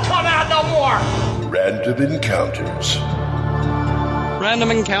 What'll come out no more? Random encounters. Random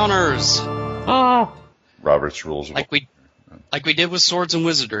encounters. Robert's rules. Like we did with Swords and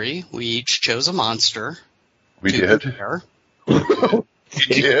Wizardry, we each chose a monster. We did. You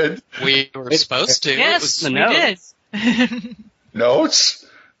did. We were supposed to. Yes, it was the we notes. did. Notes?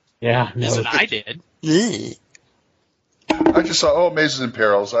 Yeah. Yes, and I did. I just saw, Mazes and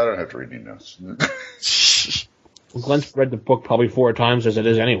Perils. I don't have to read any notes. Well, Glenn's read the book probably 4 times as it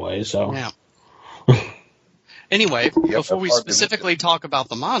is anyway, so. Yeah. Anyway, before we specifically talk about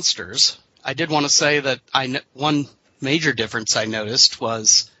the monsters, I did want to say that one major difference I noticed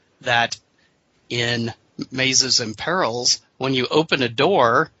was that in Mazes and Perils, when you open a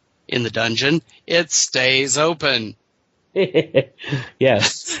door in the dungeon, it stays open.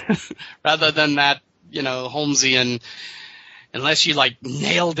 Yes. Rather than that, Holmesian, unless you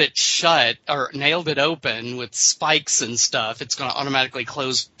nailed it shut or nailed it open with spikes and stuff, it's going to automatically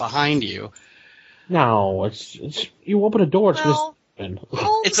close behind you. No, it's you open a door, it's going to open.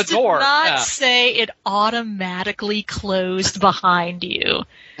 Holmes It's a door. did not Yeah. say it automatically closed behind you.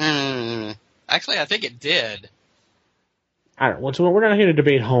 Actually, I think it did. I don't know. We're not here to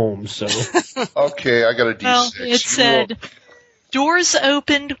debate Holmes, so. Okay, I got a D6. Well, it said Doors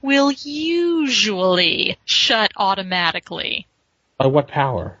opened will usually shut automatically. By what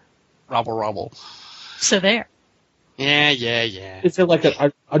power? Rubble. So there. Yeah. Is it like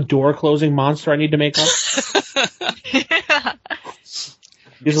a door closing monster I need to make up?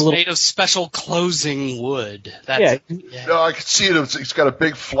 It's made of special closing wood. Yeah. No, I can see it. It's got a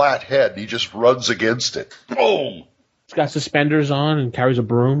big flat head. And he just runs against it. Boom! It's got suspenders on and carries a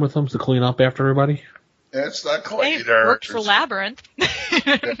broom with him to clean up after everybody. It's not Hey, cleaner. worked for Labyrinth.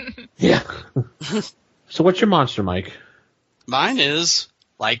 Yeah. So what's your monster, Mike? Mine is,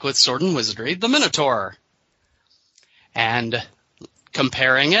 like with Sword and Wizardry, the Minotaur. And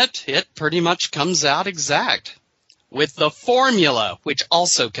comparing it pretty much comes out exact. With the formula, which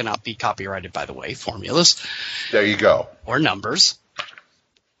also cannot be copyrighted, by the way, formulas. There you go. Or numbers.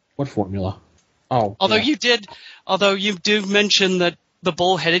 What formula? Oh. Although yeah. you do mention that the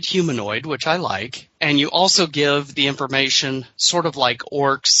bull-headed humanoid, which I like, and you also give the information, sort of like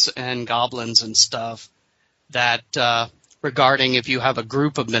orcs and goblins and stuff, that regarding if you have a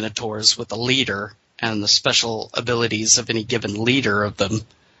group of minotaurs with a leader and the special abilities of any given leader of them.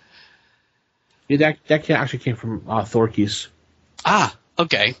 Yeah, that actually came from Thorkey's. Ah,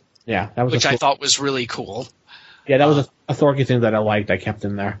 okay. Yeah, that was which I thought was really cool. Yeah, that was a Thorkey thing that I liked. I kept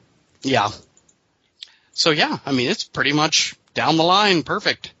in there. Yeah. So yeah, I mean it's pretty much down the line,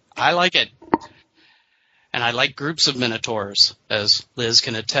 perfect. I like it. And I like groups of minotaurs, as Liz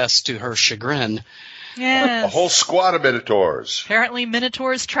can attest to her chagrin. Yes. A whole squad of minotaurs. Apparently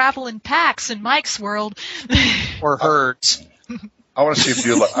minotaurs travel in packs in Mike's world. Or herds. I want to see if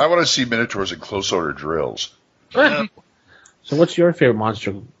you. I want to see minotaurs in close order drills. So what's your favorite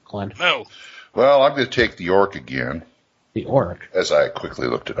monster, Glenn? No. Well, I'm going to take the orc again. The orc. As I quickly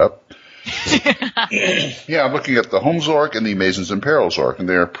looked it up. Yeah, I'm looking at the Holmes orc and the Mazes and Perils orc, and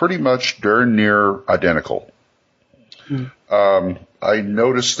they are pretty much darn near identical. I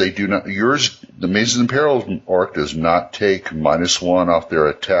noticed they do not. The Mazes and Perils orc does not take -1 off their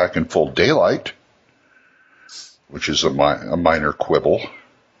attack in full daylight, which is a minor quibble.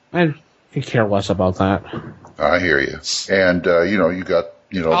 I could care less about that. I hear you. And you got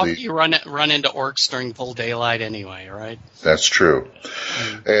you run into orcs during full daylight anyway, right? That's true.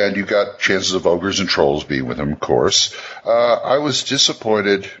 And you got chances of ogres and trolls being with them, of course. I was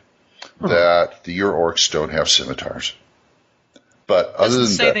disappointed that your orcs don't have scimitars. But other than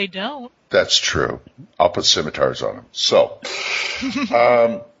say that, they don't. That's true. I'll put scimitars on them. So,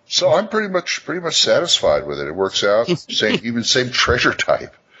 so I'm pretty much satisfied with it. It works out. Same treasure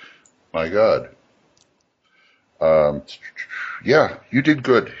type. My God. Yeah, you did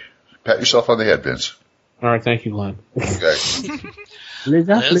good. Pat yourself on the head, Vince. All right, thank you, Glenn. Okay.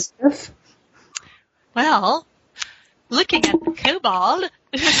 Liz? Well, looking at the kobold,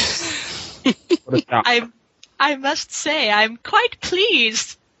 I must say I'm quite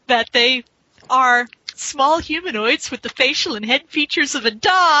pleased that they are small humanoids with the facial and head features of a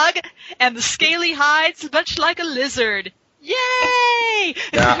dog and the scaly hides much like a lizard. Yay!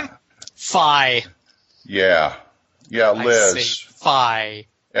 Yeah. Fie. Yeah. Yeah, Liz. I say fie.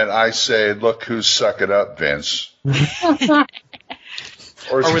 And I say, look who's sucking up, Vince. Or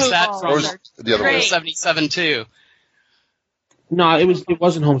was that from the other one? 77 too? No, it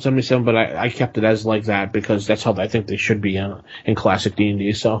wasn't Home 77, but I kept it as like that because that's how I think they should be in classic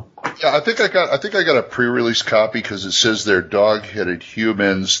D&D. So yeah, I think I got a pre-release copy because it says they're dog-headed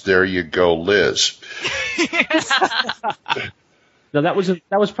humans. There you go, Liz. No, that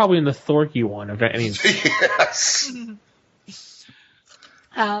was probably in the Thorkey one. Of any. Yes.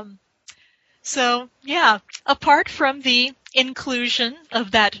 So yeah, apart from the inclusion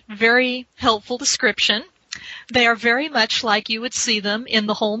of that very helpful description, they are very much like you would see them in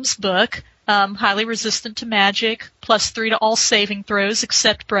the Holmes book. Highly resistant to magic, +3 to all saving throws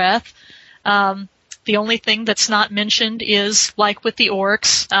except breath. The only thing that's not mentioned is, like with the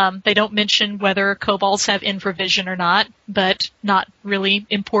orcs, they don't mention whether kobolds have infravision or not, but not really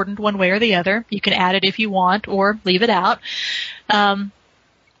important one way or the other. You can add it if you want or leave it out.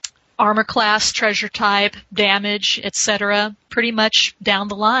 Armor class, treasure type, damage, etc., pretty much down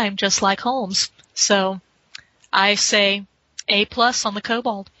the line, just like Holmes. So I say A+ on the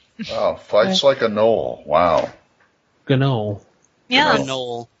kobold. Oh, fights like a gnoll. Wow. Gnoll. Yeah.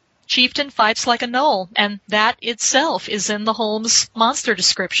 Gnoll. Chieftain fights like a gnoll, and that itself is in the Holmes monster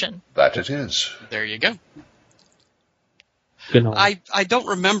description. That it is. There you go. Gnoll. I don't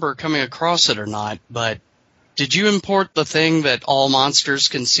remember coming across it or not, but did you import the thing that all monsters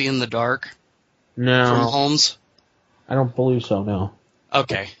can see in the dark No. from Holmes? I don't believe so, no.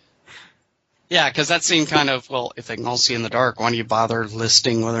 Okay. Yeah, because that seemed kind of, well, if they can all see in the dark, why do you bother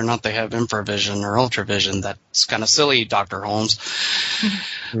listing whether or not they have infravision or ultravision? That's kind of silly, Dr. Holmes.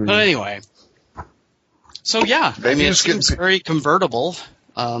 But anyway. So, yeah, I mean, it seems very convertible.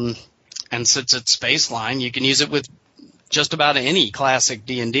 And since it's baseline, you can use it with just about any classic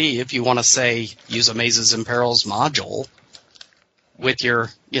D&D if you want to, say, use a Mazes and Perils module with your,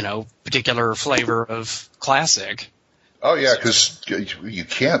 particular flavor of classic. Oh, yeah, because you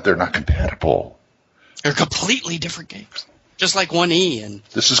can't. They're not compatible. They're completely different games. Just like 1E. And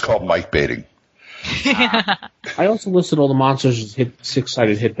this is called mic baiting. I also listed all the monsters as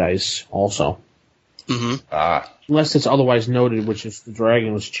six-sided hit dice also. Mm-hmm. Unless it's otherwise noted, which is the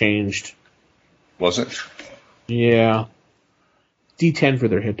dragon was changed. Was it? Yeah. D10 for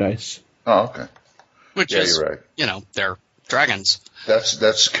their hit dice. Oh, okay. Which yeah, is, you're right. They're dragons.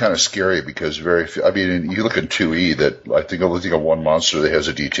 That's kind of scary because you look at 2E that I think only think of one monster that has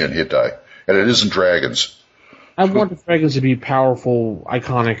a D10 hit die, and it isn't dragons. I want the dragons to be powerful,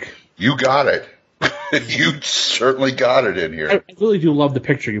 iconic. You got it. You certainly got it in here. I really do love the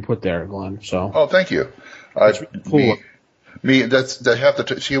picture you put there, Glenn. So. Oh, thank you. Cool.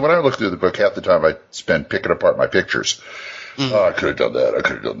 See, when I look through the book, half the time I spend picking apart my pictures. Mm-hmm. Oh, I could have done that. I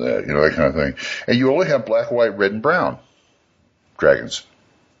could have done that. That kind of thing. And you only have black, white, red, and brown dragons.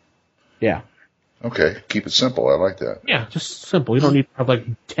 Yeah. Okay, keep it simple. I like that. Yeah, just simple. You don't need to have like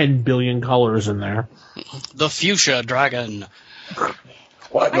 10 billion colors in there. The fuchsia dragon.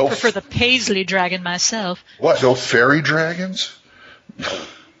 What? I prefer the paisley dragon myself. What? No fairy dragons?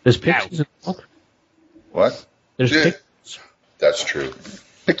 There's pixies in the book. What? There's pixies. That's true.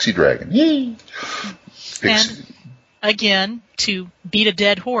 Pixie dragon. Yay. And again, to beat a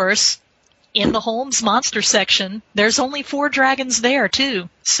dead horse, in the Holmes monster section, there's only 4 dragons there too.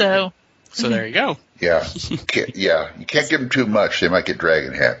 So there you go. Yeah, you can't give them too much; they might get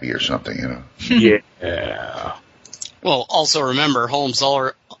dragon happy or something, Yeah. Well, also remember, Holmes.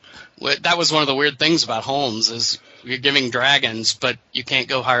 That was one of the weird things about Holmes is you're giving dragons, but you can't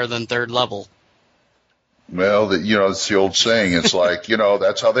go higher than 3rd level. Well, it's the old saying. It's like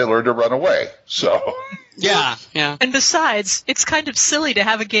that's how they learn to run away. So. Yeah. And besides, it's kind of silly to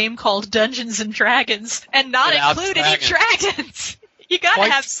have a game called Dungeons and Dragons and not include any dragons. You gotta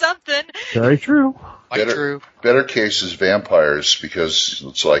have something. Very true. Better case is vampires because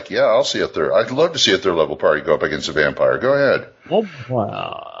it's like, I'll see if I'd love to see a 3rd level party go up against a vampire. Go ahead. Oh,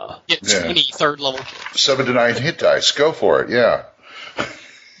 wow. Get 20 3rd level. 7 to 9 hit dice. Go for it. Yeah.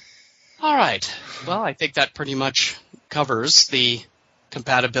 All right. Well, I think that pretty much covers the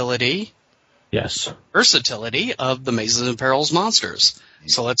compatibility. Yes. Versatility of the Mazes and Perils monsters.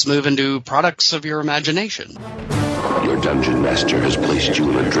 So let's move into products of your imagination. Your dungeon master has placed you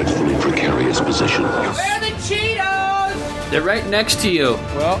in a dreadfully precarious position. Where are the Cheetos? They're right next to you.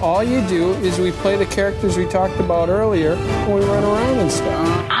 Well, all you do is we play the characters we talked about earlier, and we run around and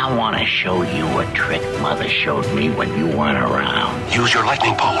stuff. I want to show you a trick Mother showed me when you weren't around. Use your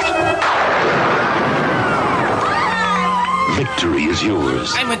lightning bolt. Victory is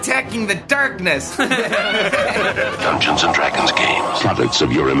yours. I'm attacking the darkness. Dungeons and Dragons game. Products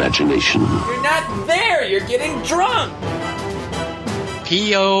of your imagination. You're not there. You're getting drunk.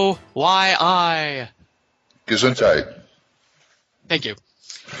 POYI. Gesundheit. Thank you.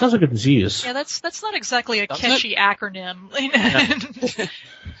 Sounds like a disease. Yeah, that's not exactly a catchy acronym.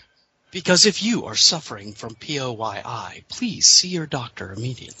 Because if you are suffering from POYI, please see your doctor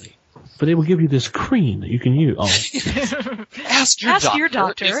immediately. But they will give you this cream that you can use. Oh. Ask your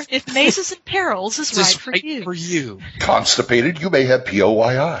doctor if Mazes and Perils is right for you. Constipated, you may have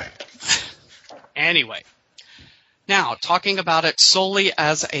POYI. Anyway, now talking about it solely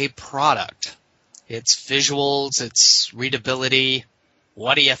as a product, its visuals, its readability,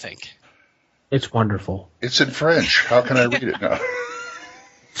 what do you think? It's wonderful. It's in French. How can I read it now?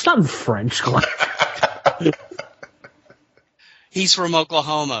 It's not in French, Glenn. He's from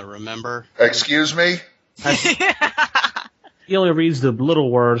Oklahoma, remember? Excuse me? He only reads the little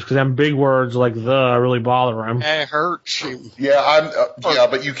words because them big words like the really bother him. It hurts you. Yeah,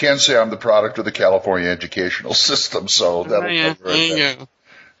 but you can say I'm the product of the California educational system, so that'll cover it.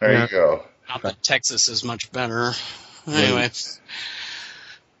 There you go. Not that Texas is much better. Anyway.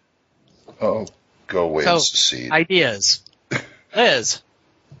 Oh, go away and secede. Ideas. Liz.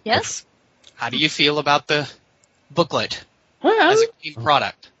 Yes? How do you feel about the booklet Well, as a game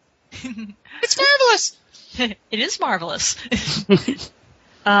product? It's marvelous. It is marvelous.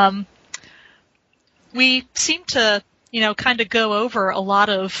 We seem to, kind of go over a lot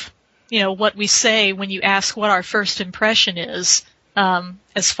of, what we say when you ask what our first impression is,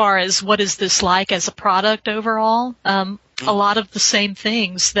 as far as what is this like as a product overall. a lot of the same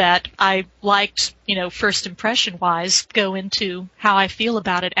things that I liked, first impression-wise, go into how I feel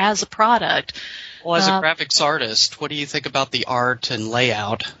about it as a product. Well, as a graphics artist, what do you think about the art and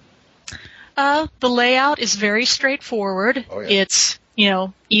layout? The layout is very straightforward. Oh, yeah. It's,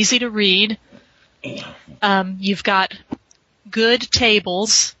 easy to read. You've got good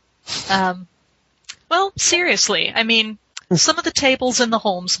tables. Well, seriously, I mean, some of the tables in the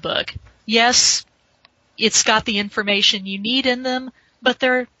Holmes book, yes, it's got the information you need in them, but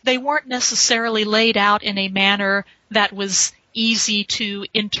they weren't necessarily laid out in a manner that was easy to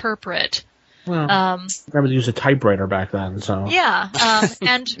interpret. Well, I remember to use a typewriter back then, so. Yeah,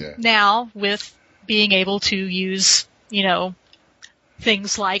 and now with being able to use,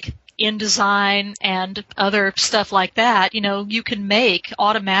 things like InDesign and other stuff like that, you can make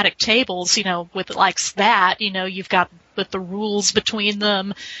automatic tables, with like that, you've got with the rules between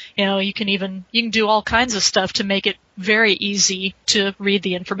them, you can do all kinds of stuff to make it very easy to read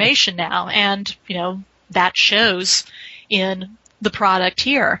the information now. And, that shows in the product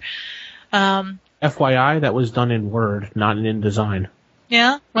here. FYI, that was done in Word, not in InDesign.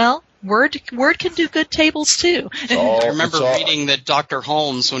 Yeah, well, Word can do good tables too. I remember reading that Dr.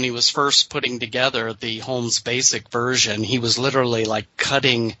 Holmes, when he was first putting together the Holmes Basic version, he was literally like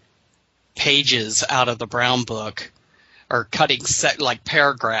cutting pages out of the Brown book, or cutting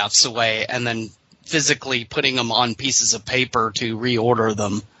paragraphs away, and then physically putting them on pieces of paper to reorder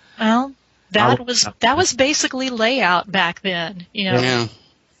them. Well, that was basically layout back then. Yeah.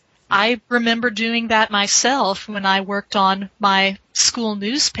 I remember doing that myself when I worked on my school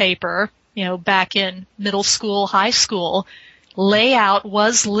newspaper, back in middle school, high school. Layout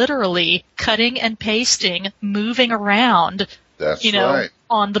was literally cutting and pasting, moving around, That's right.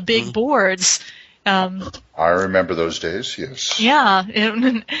 on the big boards. I remember those days, yes. Yeah,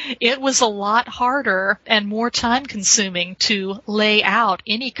 it was a lot harder and more time-consuming to lay out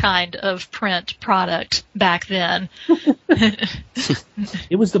any kind of print product back then.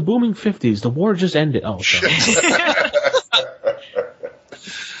 It was the booming 50s. The war just ended. Oh, sorry.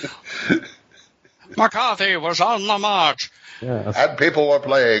 McCarthy was on the march. Yes. And people were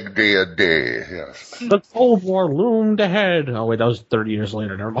playing D&D. Yes. The Cold War loomed ahead. Oh, wait, that was 30 years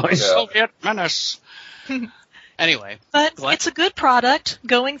later. Never mind. Soviet menace. Anyway. But it's a good product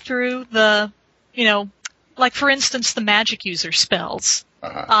going through the, like, for instance, the magic user spells.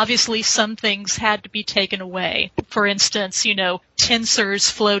 Uh-huh. Obviously, some things had to be taken away. For instance,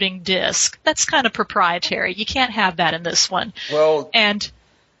 Tensor's floating disk. That's kind of proprietary. You can't have that in this one. Well, and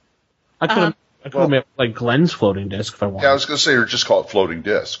I could have made like Glenn's floating disk if I wanted. Yeah, I was going to say, or just call it floating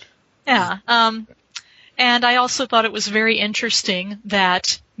disk. Yeah. And I also thought it was very interesting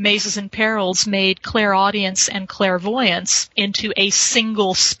that Mazes and Perils made clairaudience and clairvoyance into a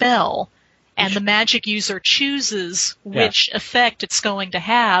single spell. And the magic user chooses which effect it's going to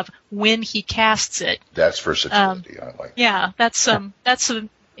have when he casts it. That's versatility. I like. Yeah, that's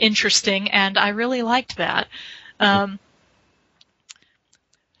interesting, and I really liked that. Good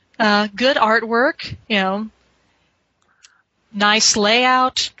artwork, nice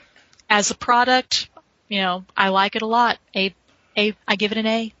layout. As a product, I like it a lot. I give it an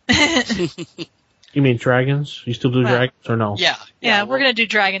A. You mean dragons? You still do dragons or no? Yeah, we're going to do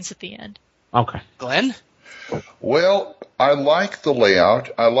dragons at the end. Okay. Glenn? Well, I like the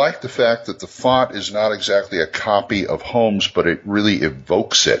layout. I like the fact that the font is not exactly a copy of Holmes, but it really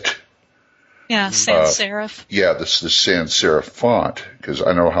evokes it. Yeah, sans serif. Yeah, the sans serif font, because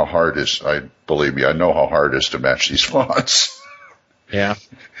I know how hard it is. Believe me, I know how hard it is to match these fonts. Yeah.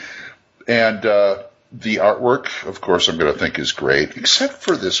 And the artwork, of course, I'm going to think is great, except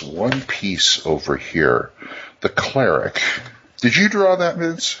for this one piece over here, the cleric. Did you draw that,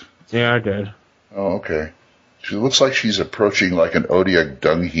 Vince? Yeah, I did. Oh, okay. She looks like she's approaching like an Odiak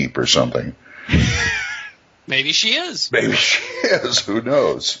dung heap or something. Maybe she is. Maybe she is. Who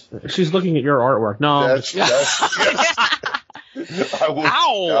knows? She's looking at your artwork. No. That's I wouldn't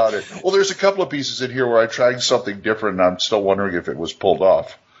doubt it. Well, there's a couple of pieces in here where I tried something different, and I'm still wondering if it was pulled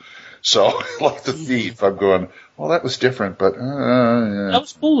off. So, like the thief, I'm going, well, that was different, but yeah. That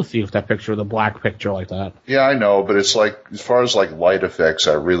was cool, the thief, that picture, the black picture like that. Yeah, I know, but it's like, as far as like light effects,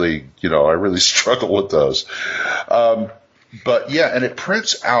 I really struggle with those. But yeah, and it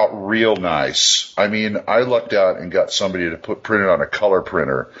prints out real nice. I mean, I lucked out and got somebody to print it on a color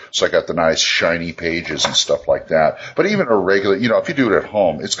printer, so I got the nice shiny pages and stuff like that. But even a regular, if you do it at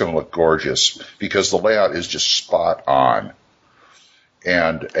home, it's going to look gorgeous because the layout is just spot on.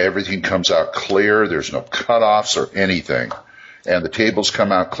 And everything comes out clear. There's no cutoffs or anything. And the tables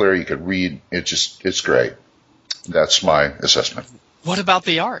come out clear. You can read. It's great. That's my assessment. What about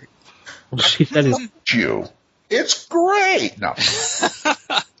the art? She said it's you. It's great. No.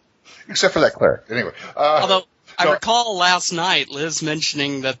 Except for that cleric. Anyway. Although, I recall last night Liz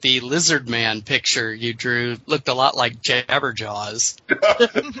mentioning that the lizard man picture you drew looked a lot like Jabberjaws.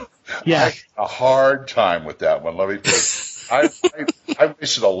 Yeah. I had a hard time with that one. Let me put it. I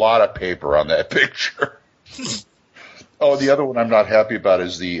wasted a lot of paper on that picture. Oh, the other one I'm not happy about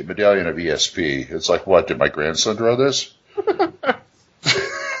is the medallion of ESP. It's like, what, did my grandson draw this?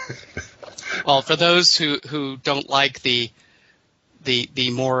 Well, for those who don't like the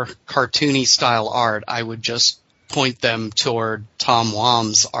more cartoony style art, I would just point them toward Tom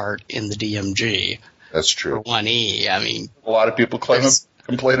Wam's art in the DMG. That's true. For 1E, I mean, a lot of people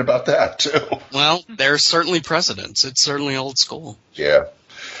complain about that too. Well, there's certainly precedents. It's certainly old school. Yeah.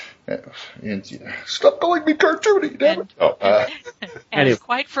 Stop calling me cartoony, damn it. And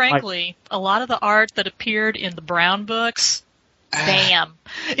quite frankly, a lot of the art that appeared in the Brown books, damn.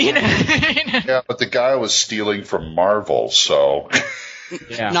 Yeah, but the guy was stealing from Marvel, so.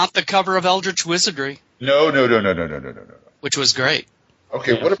 Yeah. Not the cover of Eldritch Wizardry. No. Which was great.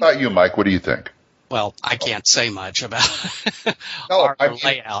 Okay, what about you, Mike? What do you think? Well, I can't say much about our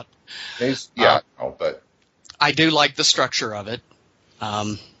layout. But I do like the structure of it.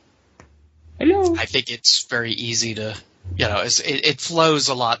 I think it's very easy to, it flows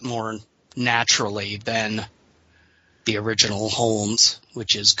a lot more naturally than the original Holmes,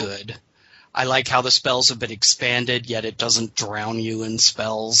 which is good. I like how the spells have been expanded, yet it doesn't drown you in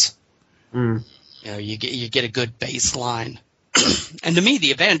spells. Mm. You get a good baseline. And to me,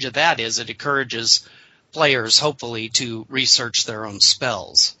 the advantage of that is it encourages players, hopefully, to research their own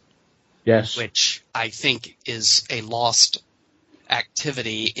spells. Yes. Which I think is a lost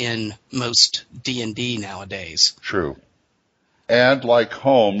activity in most D&D nowadays. True. And like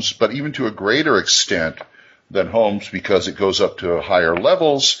Holmes, but even to a greater extent than Holmes because it goes up to higher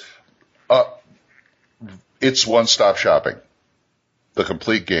levels, it's one-stop shopping. The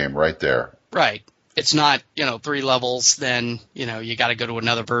complete game right there. Right. It's not, 3 levels, then, you got to go to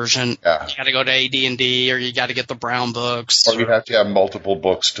another version. Yeah. You got to go to AD&D, or you got to get the Brown books. Or you have to have multiple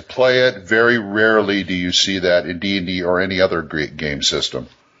books to play it. Very rarely do you see that in D&D or any other great game system.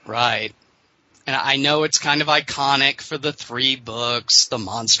 Right. And I know it's kind of iconic for the 3 books, the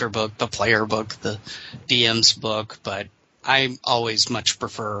monster book, the player book, the DM's book, but I always much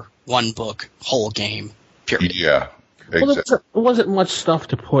prefer 1 book, whole game, period. Yeah, exactly. Well, there wasn't much stuff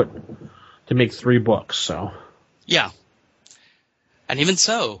to make 3 books, so. Yeah. And even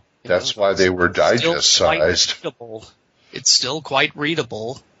so. That's why they were digest-sized. It's still quite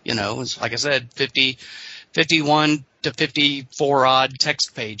readable. It's, like I said, 51 to 54 odd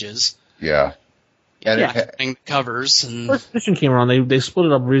text pages. Yeah. And covers. And first edition came around, they split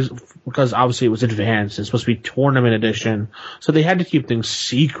it up because obviously it was advanced. It's supposed to be tournament edition, so they had to keep things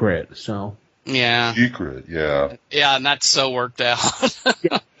secret. So yeah, secret, yeah, and that's so worked out.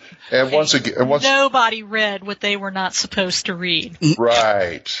 Yeah. And once again, nobody read what they were not supposed to read.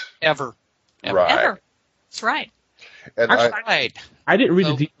 Right. Ever. Right. Ever. That's right. And I didn't read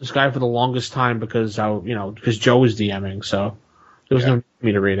the DM's Guide for the longest time because because Joe was DMing, so there was no need for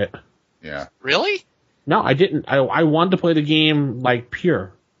me to read it. Yeah. Really? No, I didn't. I wanted to play the game like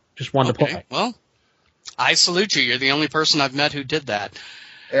pure. Just wanted to play. Well, I salute you. You're the only person I've met who did that.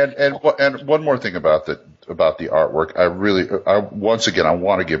 And one more thing about the artwork, I once again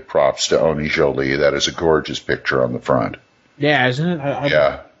want to give props to Oni Jolie. That is a gorgeous picture on the front. Yeah, isn't it?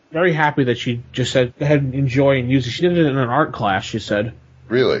 I'm very happy that she just said go ahead and enjoy and use it. She did it in an art class. She said.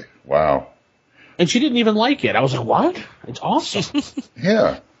 Really? Wow. And she didn't even like it. I was like, what? It's awesome.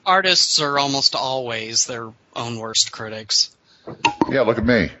 Yeah. Artists are almost always their own worst critics. Yeah, look at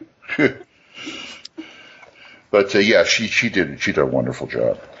me. But she did a wonderful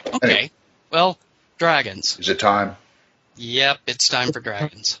job. Okay. Anyway. Well, dragons. Is it time? Yep, it's time for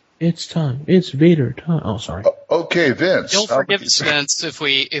dragons. It's time. It's Vader time. Oh, sorry. Okay, Vince. You'll forgive us, Vince, if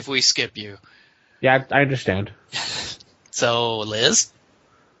we skip you. Yeah, I understand. So, Liz?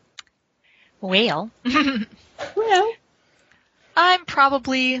 Well, I'm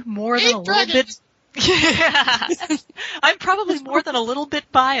probably more than a little bit. I'm probably more than a little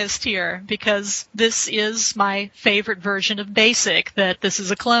bit biased here because this is my favorite version of BASIC that this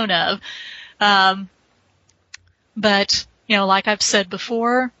is a clone of. But, like I've said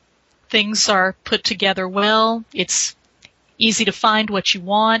before, things are put together well. It's easy to find what you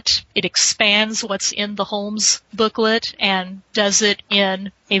want. It expands what's in the Holmes booklet and does it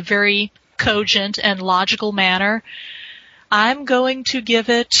in a very cogent and logical manner. I'm going to give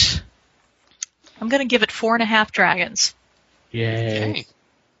it 4.5 dragons. Yay. Okay.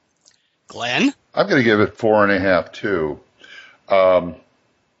 Glenn? I'm going to give it 4.5 too.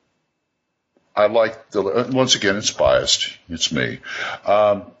 I like once again, it's biased. It's me.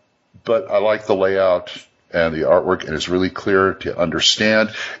 But I like the layout and the artwork, and it's really clear to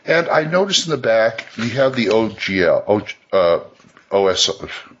understand. And I noticed in the back, you have the OGL. The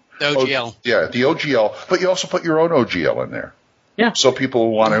OGL. The OGL, but you also put your own OGL in there. Yeah. So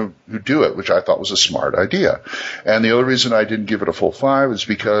people want to do it, which I thought was a smart idea. And the other reason I didn't give it a full 5 is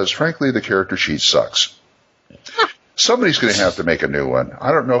because, frankly, the character sheet sucks. Somebody's going to have to make a new one.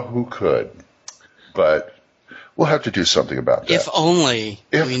 I don't know who could, but we'll have to do something about that. If only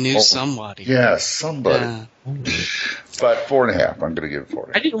we knew somebody. Yes, somebody. Yeah. But 4.5. I'm going to give it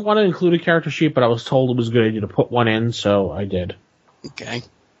 4.5. I didn't want to include a character sheet, but I was told it was a good idea to put one in, so I did. Okay.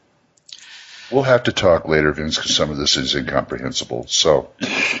 We'll have to talk later, Vince, because some of this is incomprehensible. So,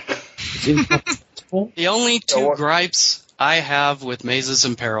 the only two gripes I have with Mazes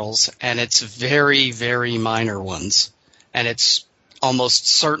and Perils, and it's very, very minor ones, and it's almost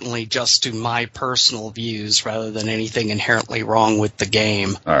certainly just to my personal views rather than anything inherently wrong with the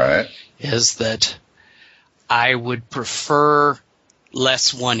game. All right. Is that I would prefer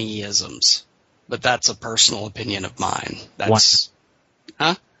less one-isms, but that's a personal opinion of mine. That's,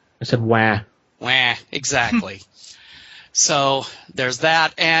 huh? I said wah. Wah, exactly. So there's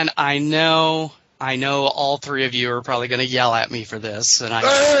that, and I know all three of you are probably going to yell at me for this, and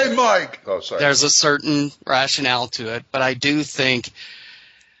hey, Mike! Oh, sorry. There's a certain rationale to it, but I do think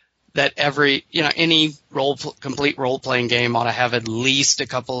that any complete role-playing game ought to have at least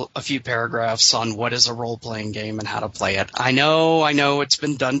a few paragraphs on what is a role-playing game and how to play it. I know it's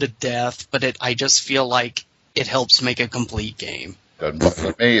been done to death, but I just feel like it helps make a complete game. Doesn't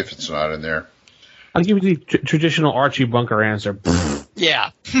bother me if it's not in there. I'll give you the traditional Archie Bunker answer. Yeah,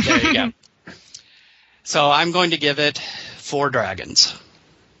 there you go. So I'm going to give it 4 dragons.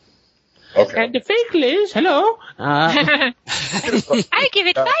 Okay. And the fake Liz, hello. I give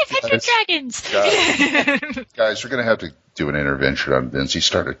it 500 dragons. Guys, we're going to have to do an intervention on Vince. He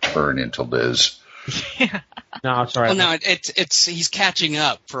started to turn into Liz. No, it's all right. Well, no, he's catching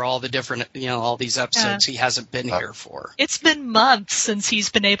up for all the different, all these episodes he hasn't been here for. It's been months since he's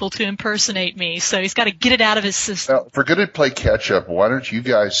been able to impersonate me, so he's got to get it out of his system. Now, if we're going to play catch up, why don't you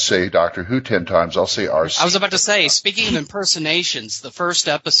guys say Doctor Who 10 times? I'll say RC. I was about to say, speaking of impersonations, the first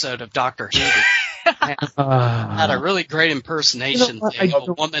episode of Doctor Who had a really great impersonation thing of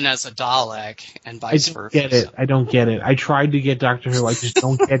a woman as a Dalek and vice versa. I don't get it. I tried to get Doctor Who. I just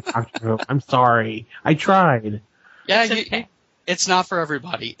don't get Doctor Who. I'm sorry. I tried. Yeah, it's not for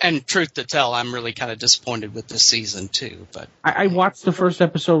everybody. And truth to tell, I'm really kind of disappointed with this season, too. But I watched the first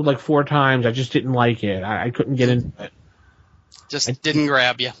episode like 4 times. I just didn't like it. I couldn't get into it. Just didn't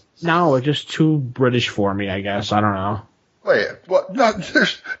grab you. No, it's just too British for me, I guess. I don't know. Wait, what? No,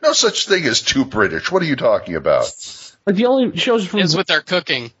 there's no such thing as too British. What are you talking about? Like the only shows from is with their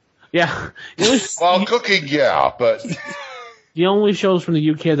cooking. Yeah. Well, cooking, yeah, but the only shows from the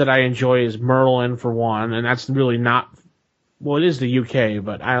UK that I enjoy is Merlin for one, and that's really not. Well, it is the UK,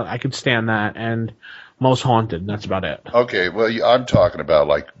 but I could stand that, and Most Haunted. And that's about it. Okay, well, I'm talking about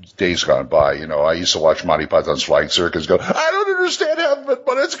like days gone by. I used to watch Monty Python's Flying Circus. Go, I don't understand half of it,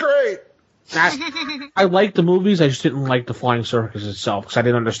 but it's great. I liked the movies. I just didn't like the Flying Circus itself because I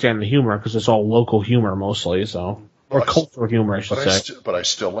didn't understand the humor because it's all local humor mostly, or cultural humor, I should say. But I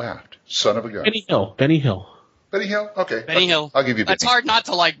still laughed. Son of a gun. Benny Hill. Benny Hill? Okay. Benny Hill. I'll give you Benny. It's hard not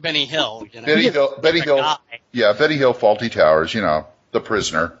to like Benny Hill. Benny Hill. Yeah, Benny Hill, Faulty Towers, The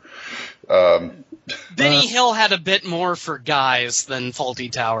Prisoner. Benny Hill had a bit more for guys than Faulty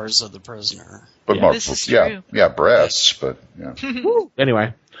Towers of The Prisoner. But yeah, breasts, but yeah.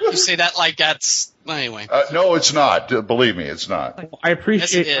 Anyway. You say that like that's... Well, anyway. No, it's not. Believe me, it's not. I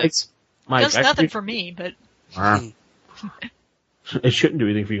appreciate... Yes, it is. Mike, does nothing for me, but... It shouldn't do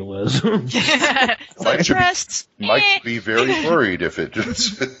anything for you, Liz. Mike should be very worried if it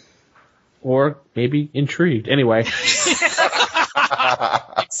just... Or maybe intrigued. Anyway.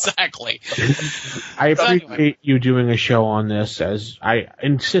 Exactly. I appreciate you doing a show on this, as I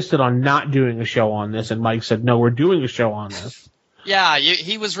insisted on not doing a show on this, and Mike said, no, we're doing a show on this. Yeah,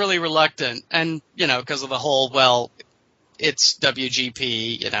 he was really reluctant, and, because of the whole, it's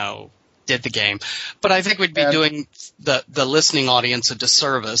WGP, did the game. But I think we'd be doing the listening audience a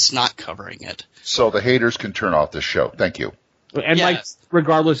disservice not covering it. So the haters can turn off this show. Thank you. And yes. we're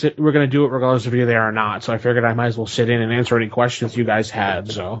going to do it regardless if you're there or not, so I figured I might as well sit in and answer any questions you guys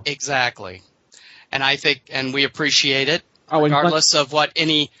had, so. Exactly. And I think, and we appreciate it, regardless of what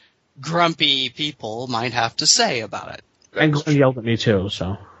any grumpy people might have to say about it. And Glenn yelled at me too,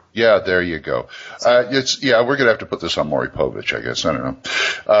 so. Yeah, there you go. We're going to have to put this on Maury Povich, I guess. I don't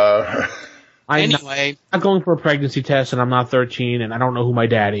know. Anyway. I'm not going for a pregnancy test, and I'm not 13, and I don't know who my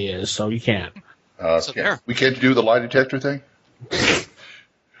daddy is, so you can't. We can't do the lie detector thing?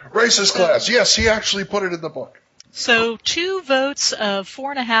 Racist class. Yes, he actually put it in the book. So 2 votes of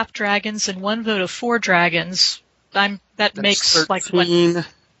 4.5 dragons and 1 vote of 4 dragons. That makes 13. like what,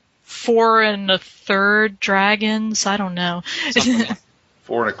 4 1/3 dragons. I don't know.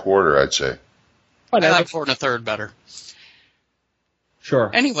 4 1/4, I'd say. I like 4 1/3 better.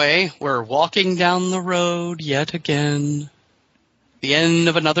 Sure. Anyway, we're walking down the road yet again. The end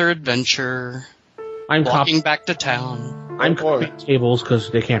of another adventure. I'm walking back to town. I'm copying tables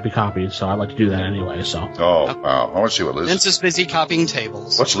because they can't be copied, so I like to do that anyway. So. Oh, wow. I want to see what Liz Vince is busy copying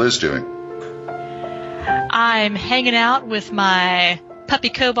tables. What's Liz doing? I'm hanging out with my puppy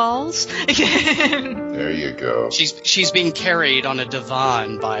kobolds. There you go. She's being carried on a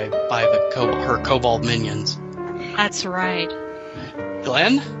divan by her kobold minions. That's right.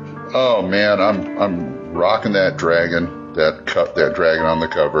 Glenn? Oh man, I'm rocking that dragon, that dragon on the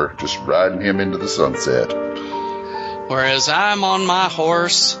cover, just riding him into the sunset. Whereas I'm on my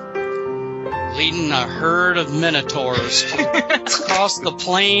horse, leading a herd of minotaurs across the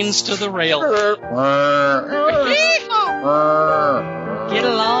plains to the rail. Get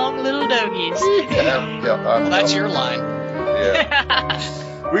along, little doggies. Yeah, that's your line.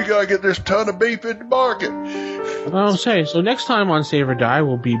 Yeah. We gotta get this ton of beef in the market. I'll say, so next time on Save or Die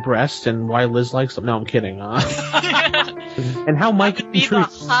will be breast and why Liz likes them. No, I'm kidding. And how Mike would be the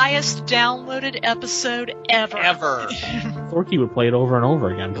highest downloaded episode ever. Forky would play it over and over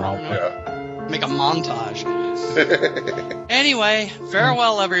again, probably. Yeah. Make a montage. Anyway,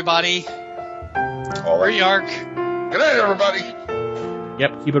 farewell, everybody. All right. Yark. Good night, everybody.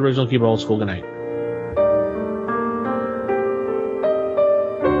 Yep, keep it original, keep it old school. Good night.